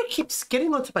 my hair keeps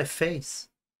getting onto my face.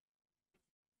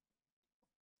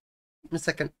 A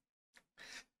second.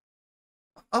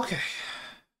 Okay.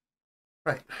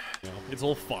 Right. It's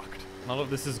all fucked. None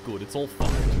of this is good. It's all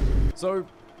fucked. So,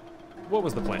 what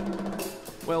was the plan?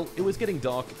 Well, it was getting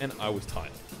dark and I was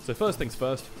tired. So first things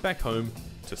first, back home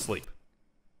to sleep.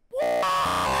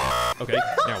 Okay,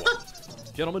 now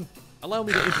what? Gentlemen, allow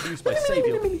me to introduce my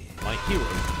savior, my hero,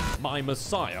 my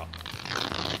messiah,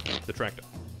 the tractor.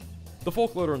 The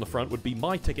fork loader on the front would be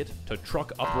my ticket to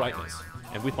truck uprightness,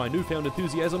 and with my newfound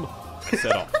enthusiasm, I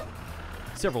set off.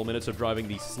 Several minutes of driving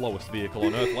the slowest vehicle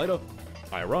on Earth later,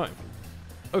 I arrived.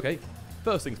 Okay,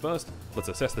 first things first, let's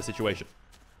assess the situation.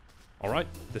 Alright,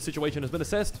 the situation has been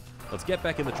assessed, let's get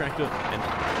back in the tractor and...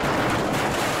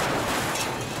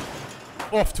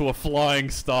 off to a flying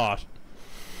start.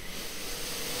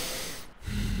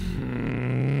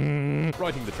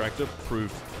 Righting the tractor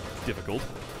proved difficult,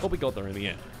 but we got there in the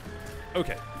end.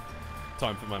 Okay,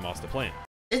 time for my master plan.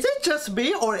 Is it just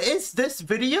me, or is this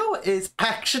video is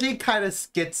actually kind of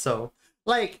schizo?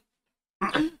 Like,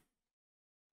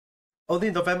 only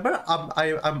November?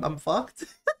 I'm fucked.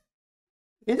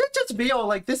 Is it just me, or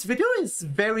like this video is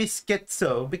very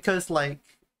schizo? Because like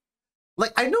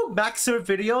I know Maxer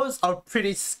videos are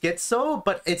pretty schizo,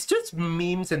 but it's just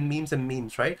memes and memes and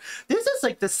memes, right? This is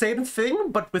like the same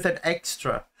thing, but with an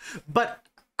extra. But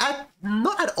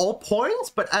not at all points,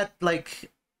 but at like.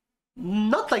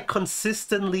 Not like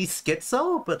consistently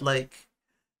schizo, but like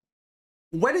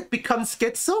when it becomes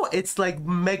schizo, it's like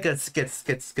mega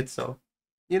schizo,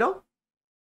 you know?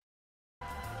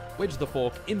 Wedge the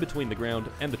fork in between the ground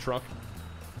and the truck,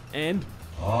 and...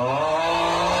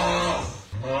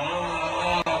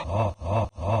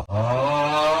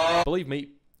 Believe me,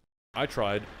 I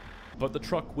tried, but the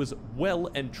truck was well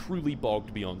and truly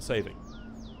bogged beyond saving.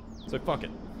 So fuck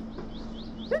it.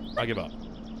 I give up.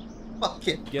 Fuck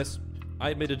it. Yes, I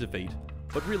admit a defeat,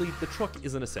 but really, the truck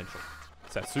isn't essential.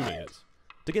 Satsuma is.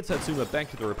 To get Satsuma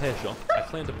back to the repair shop, I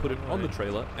plan to put it on the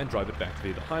trailer and drive it back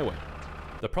via the highway.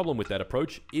 The problem with that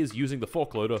approach is using the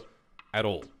fork loader at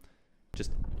all.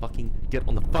 Just fucking get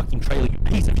on the fucking trailer, you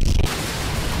piece of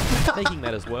shit! Making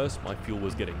matters worse, my fuel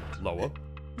was getting lower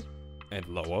and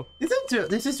lower.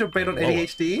 This is your brain on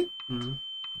ADHD?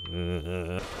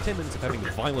 10 minutes of having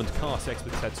violent car sex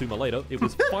with Satsuma later, it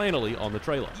was finally on the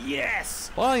trailer.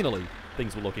 Yes! Finally!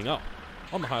 Things were looking up.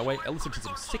 On the highway, I listened to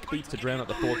some sick beats to drown out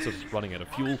the thoughts of running out of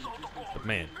fuel. But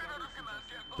man,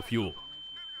 the fuel.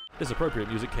 This appropriate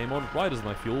music came on right as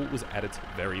my fuel was at its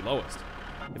very lowest.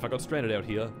 If I got stranded out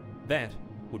here, that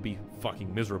would be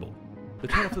fucking miserable. The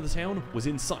turn off to the town was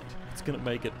in sight. It's gonna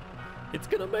make it. It's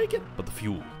gonna make it! But the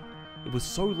fuel. It was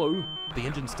so low, the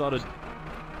engine started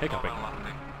hiccuping.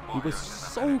 We were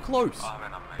so close,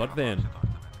 but then...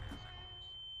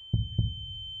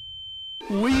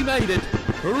 we made it!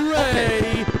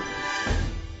 Hooray!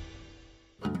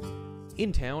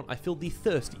 In town, I filled the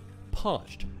thirsty,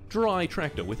 parched, dry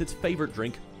tractor with its favorite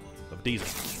drink of diesel.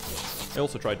 I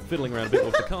also tried fiddling around a bit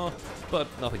with the car, but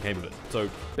nothing came of it. So,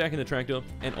 back in the tractor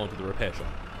and onto the repair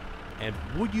shop. And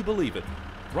would you believe it?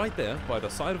 Right there, by the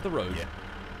side of the road,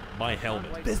 my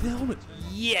helmet. There's the helmet!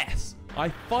 Yes! I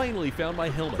finally found my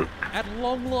helmet. At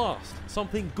long last,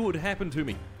 something good happened to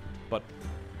me. But,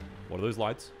 what are those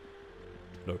lights?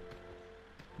 No.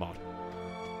 Mart.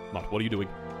 Mart, what are you doing?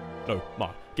 No,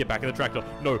 Mart, get back in the tractor.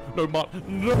 No, no, Mart,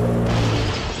 no!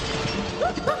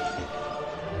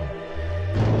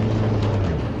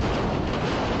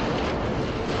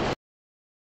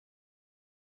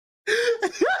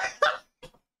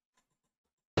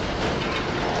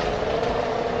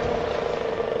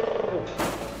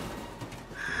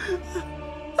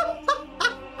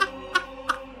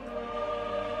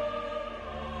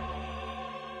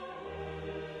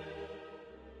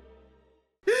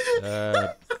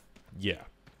 Yeah.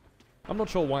 I'm not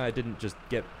sure why I didn't just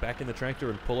get back in the tractor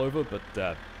and pull over, but,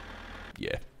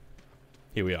 yeah.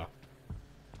 Here we are.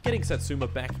 Getting Satsuma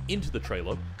back into the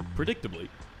trailer, predictably,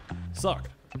 sucked.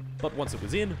 But once it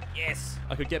was in, yes,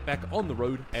 I could get back on the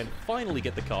road and finally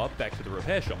get the car back to the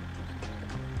repair shop.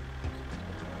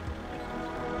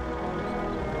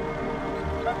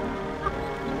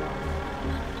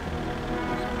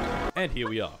 And here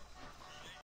we are.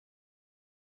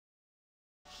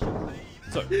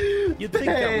 So, you'd think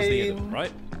that was the end of it,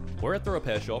 right? We're at the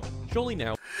repair shop, surely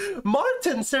now...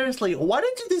 Martin, seriously, why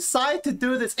did you decide to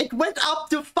do this? It went up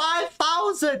to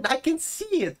 5,000! I can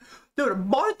see it! Dude,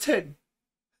 Martin!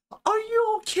 Are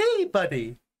you okay,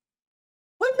 buddy?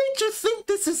 What made you think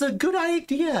this is a good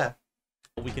idea?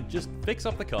 We can just fix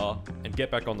up the car and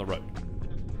get back on the road.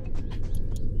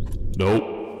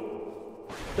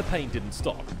 Nope. The pain didn't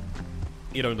stop.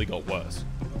 It only got worse.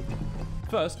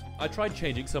 First, I tried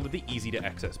changing some of the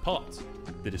easy-to-access parts.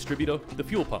 The distributor, the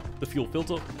fuel pump, the fuel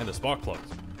filter, and the spark plugs.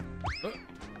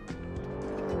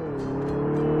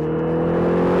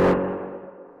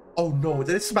 Oh no,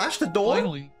 did it smash the door?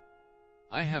 Finally,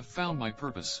 I have found my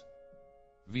purpose.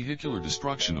 Vehicular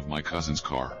destruction of my cousin's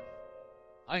car.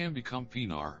 I am become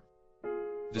Pinar.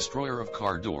 Destroyer of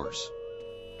car doors.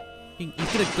 He's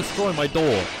gonna destroy my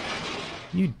door.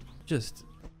 You just...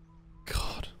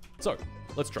 God. So,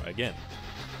 let's try again.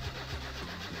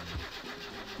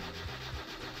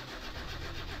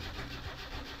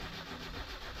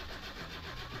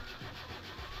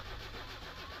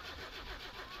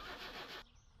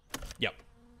 Yep.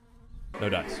 No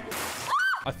dice.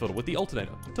 I fiddled with the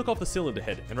alternator, took off the cylinder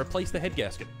head, and replaced the head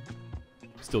gasket.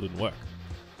 Still didn't work.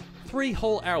 3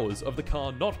 whole hours of the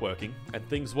car not working, and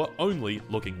things were only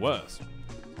looking worse.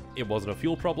 It wasn't a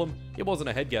fuel problem, it wasn't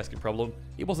a head gasket problem,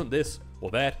 it wasn't this,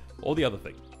 or that, or the other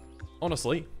thing.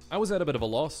 Honestly, I was at a bit of a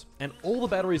loss, and all the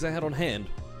batteries I had on hand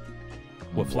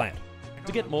were flat.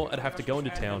 To get more, I'd have to go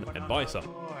into town and buy some.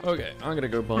 Okay, I'm gonna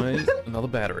go buy another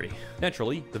battery.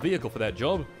 Naturally, the vehicle for that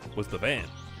job was the van.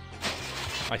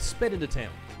 I sped into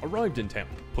town, arrived in town,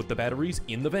 put the batteries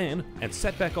in the van, and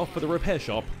set back off for the repair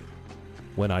shop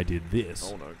when I did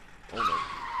this. Oh no. Oh no.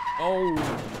 Oh.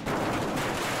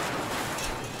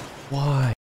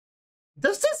 Why?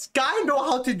 Does this guy know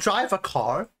how to drive a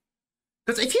car?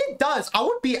 Because if he does, I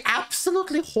would be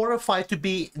absolutely horrified to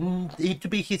be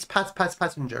his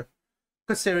passenger.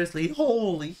 Because seriously,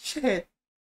 holy shit.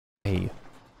 Hey.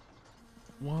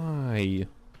 Why?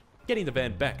 Getting the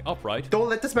van back upright. Don't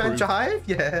let this man drive?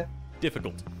 Yeah.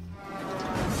 Difficult.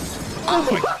 Oh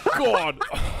my god!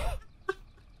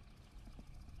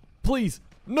 Please,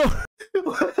 no!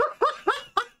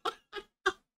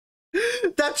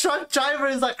 That truck driver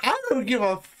is like, I don't give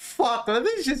a fuck, let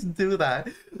me just do that.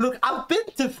 Look, I've been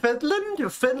to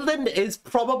Finland. Finland is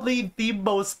probably the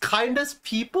most kindest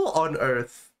people on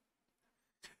earth.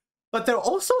 But they're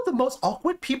also the most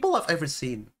awkward people I've ever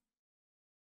seen.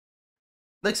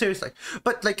 Like, seriously.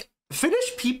 But, like,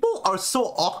 Finnish people are so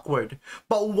awkward.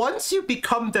 But once you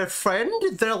become their friend,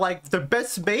 they're, like, the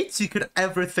best mates you could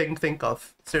ever think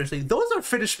of. Seriously, those are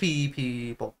Finnish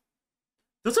people.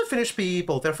 Those are Finnish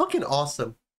people. They're fucking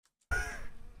awesome.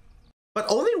 But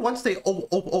only once they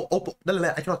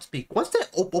I cannot speak. Once they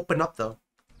open up, though.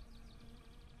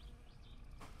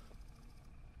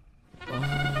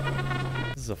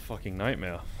 This is a fucking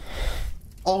nightmare.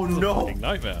 Oh this is no! A fucking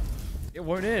nightmare. It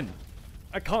won't end.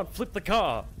 I can't flip the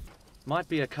car. Might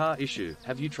be a car issue.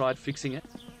 Have you tried fixing it?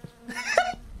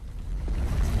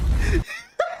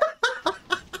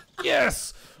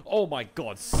 Yes! Oh my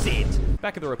god, sit!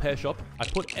 Back at the repair shop, I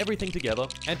put everything together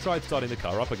and tried starting the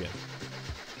car up again.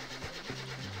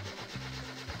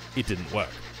 It didn't work.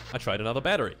 I tried another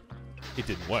battery. It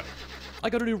didn't work. I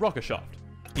got a new rocker shaft.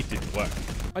 It didn't work.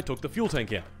 I took the fuel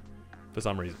tank out. For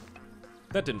some reason.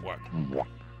 That didn't work.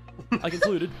 I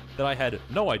concluded that I had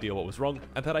no idea what was wrong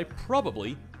and that I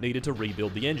probably needed to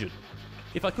rebuild the engine.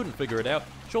 If I couldn't figure it out,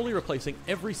 surely replacing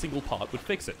every single part would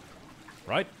fix it.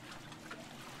 Right?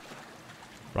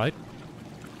 Right?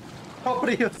 How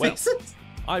do you fix it?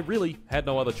 I really had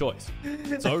no other choice.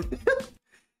 So...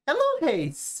 Hello,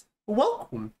 Hayes.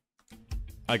 Welcome.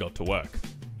 I got to work.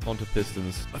 Onto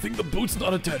pistons. I think the boot's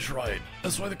not attached right.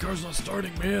 That's why the car's not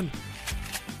starting, man.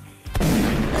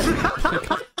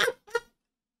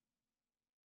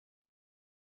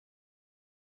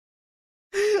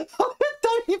 How did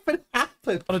that even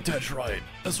happen? Not attached right.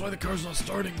 That's why the car's not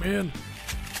starting, man.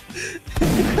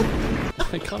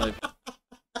 I can't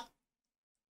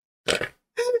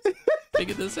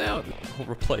figure this out. I'll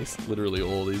replace literally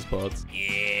all these parts.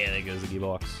 Yeah, there goes the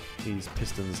gearbox. These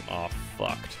pistons are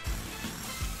fucked.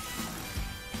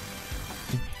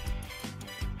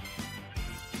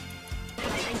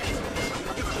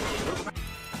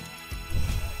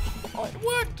 Oh, it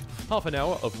worked! Half an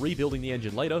hour of rebuilding the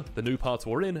engine later, the new parts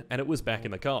were in, and it was back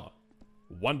in the car.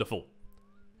 Wonderful.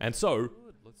 And so,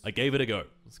 I gave it a go.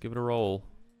 Let's give it a roll.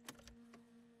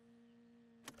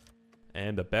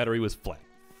 And the battery was flat.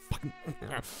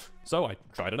 So I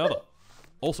tried another.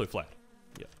 Also flat.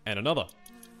 Yeah. And another.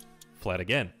 Flat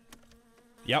again.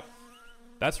 Yep.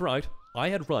 That's right. I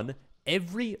had run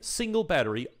every single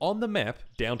battery on the map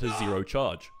down to 0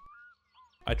 charge.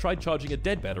 I tried charging a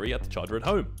dead battery at the charger at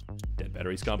home. Dead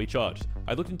batteries can't be charged.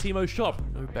 I looked in Timo's shop.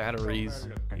 No batteries.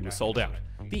 He was sold out.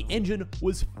 The engine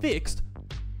was fixed,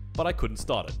 but I couldn't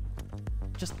start it.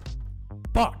 Just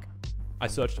fuck. I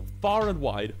searched far and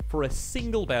wide for a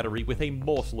single battery with a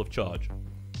morsel of charge.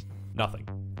 Nothing.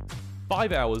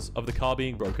 5 hours of the car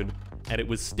being broken, and it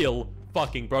was still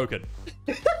fucking broken.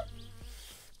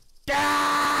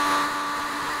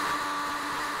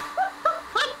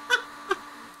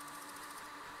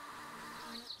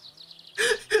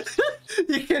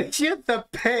 You can hear the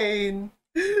pain.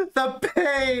 The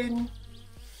pain.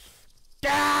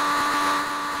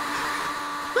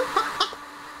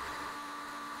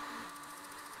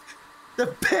 The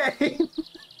pain.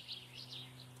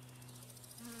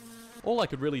 All I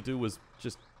could really do was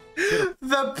just...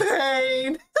 The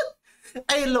pain!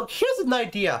 Hey, look, here's an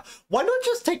idea. Why not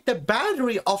just take the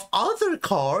battery of other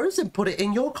cars and put it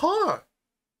in your car?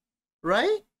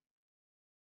 Right?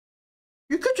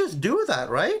 You could just do that,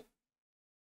 right?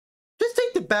 Just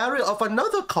take the battery of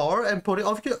another car and put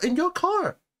it in your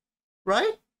car.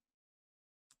 Right?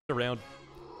 Around,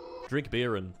 drink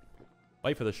beer, and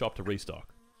wait for the shop to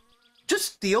restock.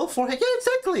 Just steal for it. Yeah,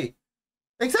 exactly.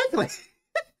 Exactly.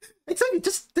 Exactly.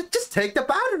 Just take the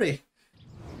battery.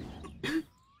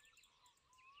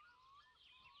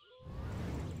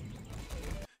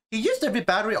 You used every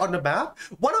battery on the map.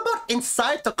 What about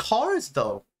inside the cars,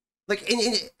 though? Like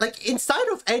inside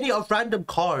of any of random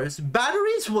cars,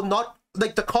 batteries will not,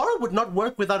 like the car would not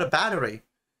work without a battery.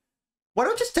 Why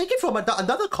don't you just take it from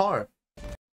another car?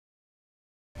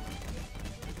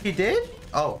 He did?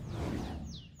 Oh.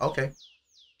 Okay.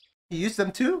 He used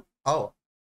them too? Oh.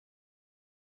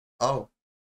 Oh.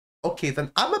 Okay,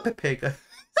 then I'm a pig.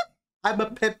 I'm a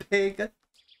pig.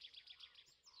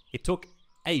 It took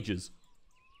ages.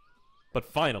 But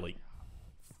finally,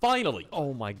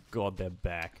 oh my god, they're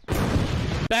back.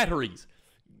 Batteries!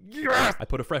 Yes! I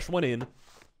put a fresh one in,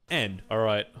 and...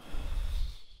 Alright.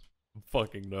 I'm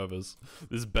fucking nervous.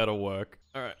 This better work.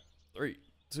 Alright, 3,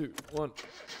 2, 1,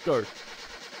 go.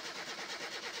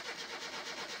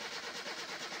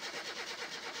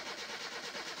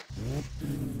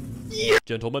 Yeah.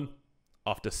 Gentlemen,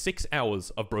 after 6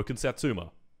 hours of broken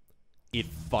Satsuma, it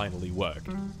finally worked.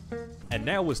 And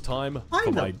now was time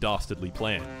for my dastardly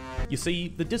plan. You see,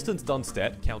 the distance done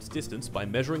stat counts distance by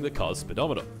measuring the car's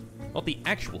speedometer. Not the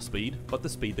actual speed, but the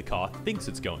speed the car thinks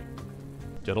it's going.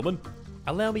 Gentlemen,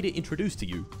 allow me to introduce to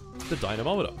you the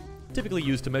dynamometer. Typically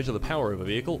used to measure the power of a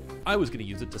vehicle, I was going to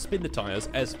use it to spin the tires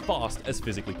as fast as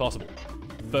physically possible.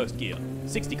 First gear,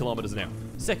 60 kilometers an hour.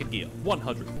 Second gear,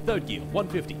 100. Third gear,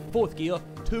 150. Fourth gear,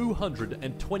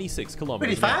 226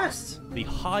 kilometers an hour. Pretty fast. The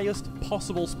highest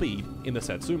possible speed in the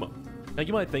Satsuma. Now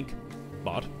you might think,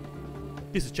 but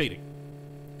this is cheating.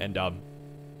 And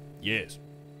yes.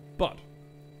 But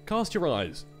cast your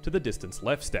eyes to the distance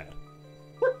left stat.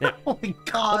 Now, oh my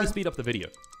god. Let me speed up the video.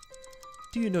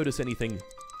 Do you notice anything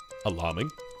alarming?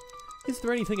 Is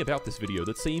there anything about this video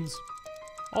that seems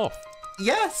off?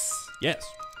 Yes. Yes.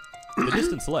 The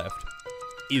distance left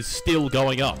is still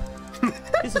going up.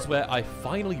 This is where I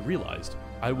finally realized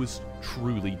I was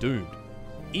truly doomed.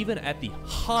 Even at the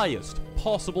highest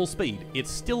possible speed, it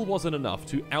still wasn't enough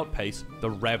to outpace the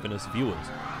ravenous viewers.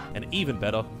 And even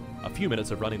better, a few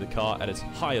minutes of running the car at its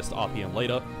highest RPM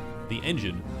later, the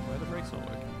engine... Why are the brakes not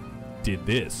working? Did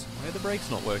this. Why are the brakes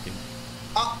not working?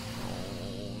 Oh,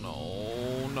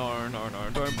 no,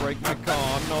 don't break my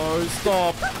car, no,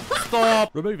 stop,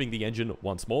 stop! Removing the engine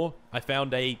once more, I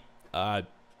found a,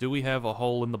 do we have a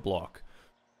hole in the block?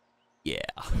 Yeah.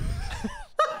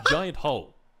 Giant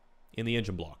hole in the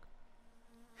engine block.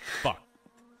 Fuck.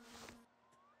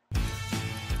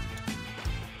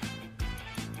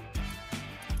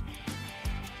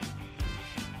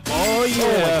 Oh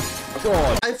yeah!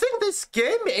 God. I think this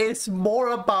game is more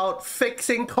about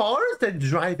fixing cars than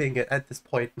driving it at this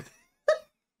point.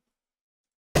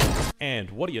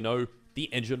 And what do you know,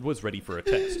 the engine was ready for a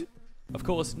test. Of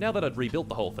course, now that I'd rebuilt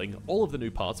the whole thing, all of the new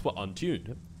parts were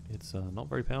untuned. It's not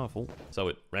very powerful, so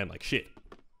it ran like shit.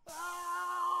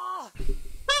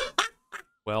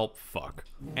 Well, fuck.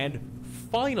 And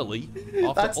finally,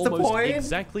 after almost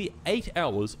exactly 8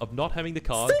 hours of not having the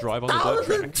car drive on the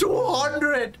dirt track,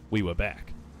 200! We were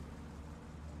back.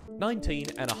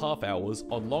 19.5 hours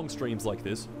on long streams like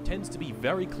this tends to be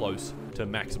very close to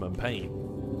maximum pain.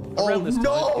 Around this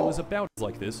time, it was about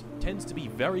like this, tends to be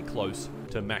very close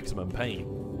to maximum pain.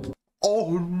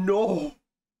 Oh no!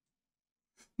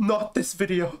 Not this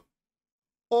video.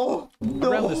 Oh no!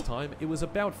 Around this time, it was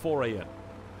about 4 AM.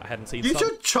 I hadn't seen You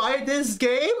should try this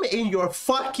game in your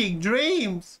fucking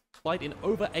dreams! Light in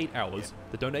over 8 hours,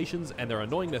 the donations and their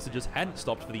annoying messages hadn't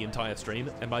stopped for the entire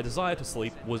stream, and my desire to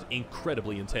sleep was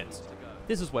incredibly intense.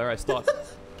 This is where I start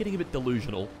getting a bit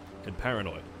delusional and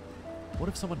paranoid. What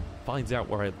if someone finds out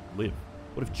where I live?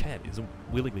 What if Chad isn't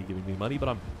willingly giving me money, but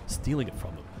I'm stealing it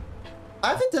from them?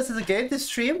 I think this is a game. This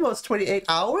stream was 28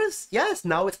 hours? Yes,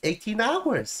 now it's 18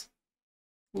 hours.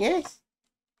 Yes.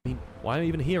 I mean, why am I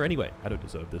even here anyway? I don't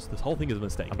deserve this. This whole thing is a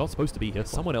mistake. I'm not supposed to be here.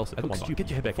 Someone else. Come on, you get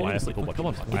your head back. Fall asleep. Come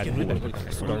on, get your head back.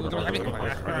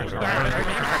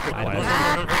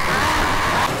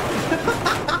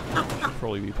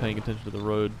 Probably be paying attention to the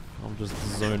road. I'm just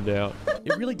zoned out.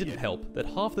 It really didn't help that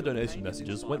half the donation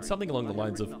messages went something along the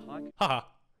lines of, haha,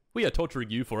 we are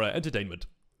torturing you for our entertainment.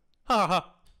 Ha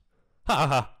ha. Ha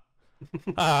ha.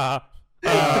 Ha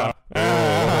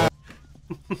ha.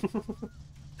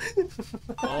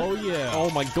 Oh yeah.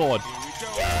 Oh my god.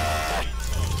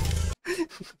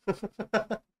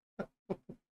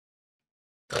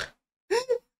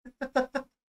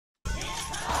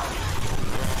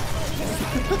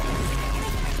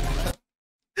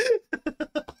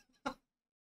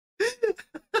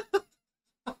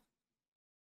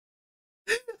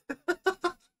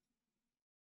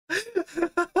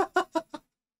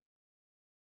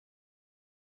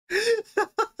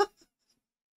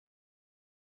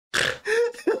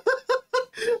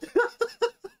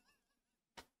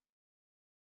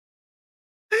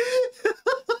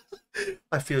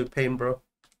 I feel pain, bro.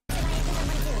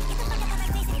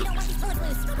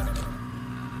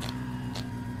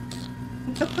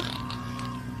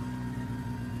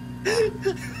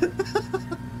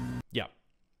 Yeah,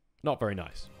 not very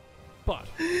nice. But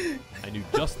I knew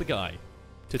just the guy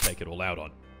to take it all out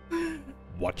on.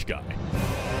 Watch guy.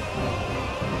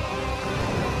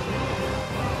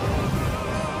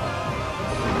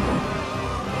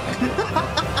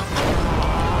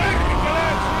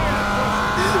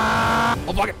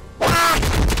 Oh fuck it!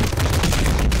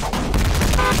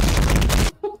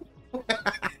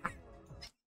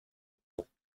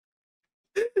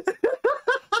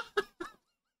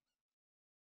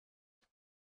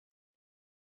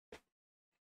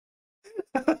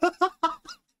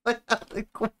 I have to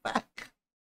go back.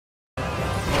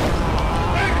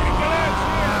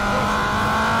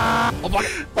 Oh fuck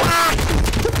it!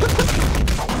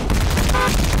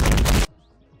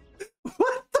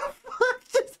 What the fuck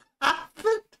just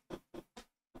happened?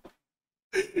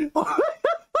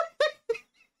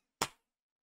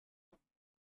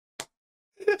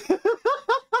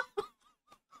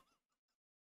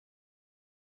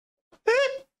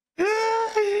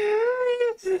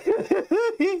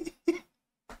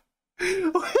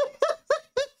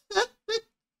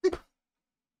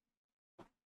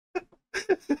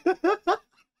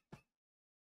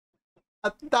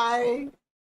 I'm dying.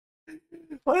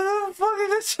 What the fuck is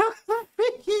this?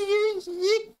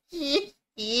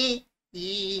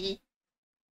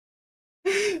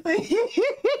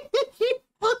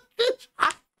 What just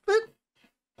happened?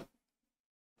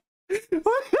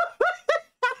 What happened?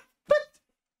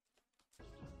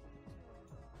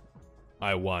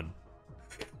 I won.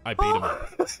 I beat him up.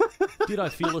 Did I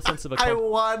feel a sense of I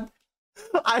won.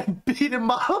 I beat him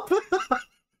up.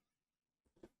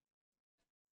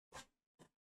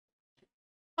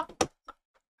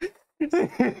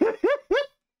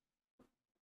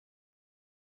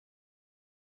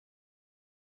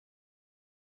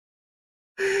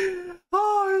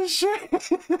 Oh shit.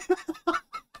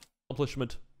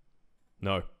 accomplishment?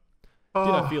 No.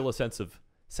 Did I feel a sense of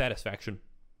satisfaction?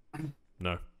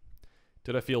 No.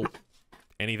 Did I feel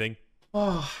anything?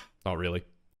 Not really.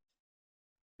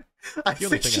 The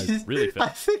only thing I really felt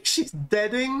I think she's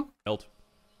deading.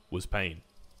 Was pain.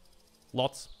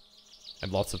 Lots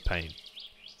and lots of pain.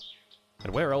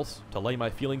 And where else to lay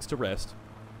my feelings to rest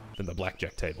than the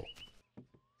blackjack table?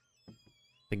 I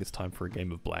think it's time for a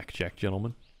game of blackjack,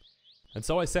 gentlemen. And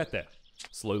so I sat there,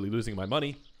 slowly losing my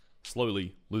money,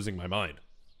 slowly losing my mind.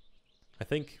 I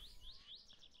think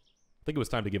it was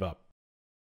time to give up.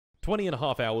 20 and a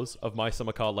half hours of my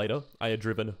summer car later, I had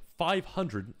driven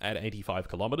 585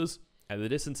 kilometers, and the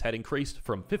distance had increased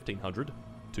from 1,500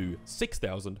 to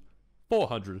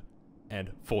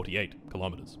 6,448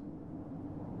 kilometers.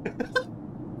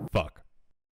 Fuck.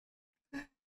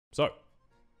 So,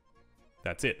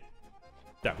 that's it.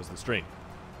 That was the stream.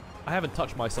 I haven't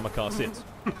touched my summer car since,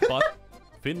 but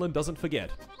Finland doesn't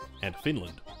forget, and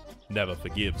Finland never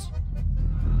forgives.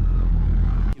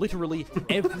 Literally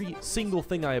every single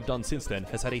thing I have done since then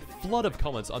has had a flood of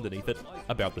comments underneath it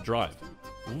about the drive.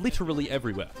 Literally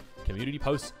everywhere. Community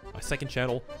posts, my second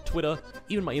channel, Twitter,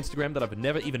 even my Instagram that I've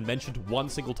never even mentioned one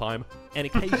single time, and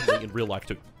occasionally in real life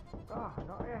too.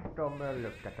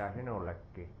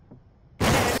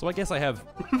 So I guess I have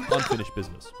unfinished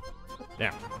business.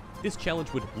 Now, this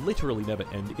challenge would literally never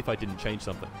end if I didn't change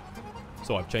something.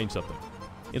 So I've changed something.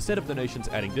 Instead of donations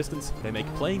adding distance, they make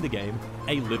playing the game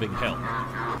a living hell.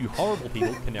 You horrible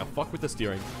people can now fuck with the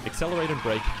steering, accelerate and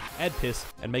brake, add piss,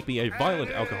 and make me a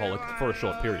violent alcoholic for a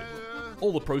short period.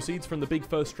 All the proceeds from the big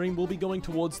first stream will be going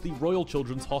towards the Royal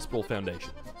Children's Hospital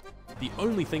Foundation. The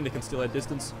only thing that can still add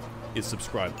distance is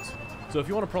subscribers. So if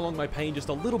you want to prolong my pain just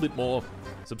a little bit more,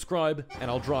 subscribe and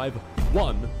I'll drive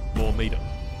 1 more meter.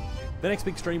 The next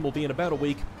big stream will be in about a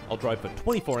week. I'll drive for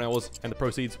 24 hours, and the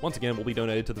proceeds, once again, will be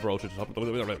donated to the Royal Children's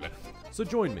Hospital. So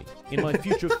join me in my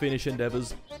future Finnish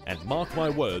endeavors, and mark my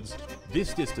words,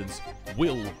 this distance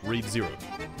will reach 0.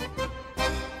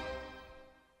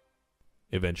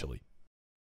 Eventually.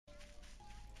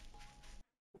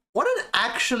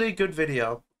 actually a good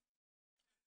video.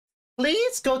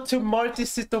 Please go to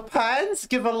martincitopants,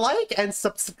 give a like, and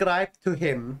subscribe to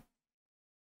him.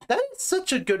 That is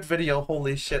such a good video,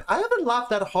 holy shit. I haven't laughed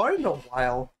that hard in a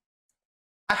while.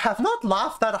 I have not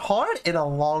laughed that hard in a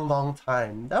long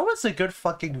time. That was a good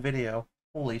fucking video.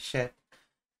 Holy shit.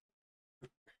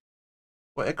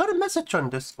 Wait, I got a message on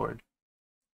Discord.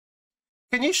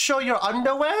 Can you show your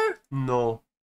underwear? No.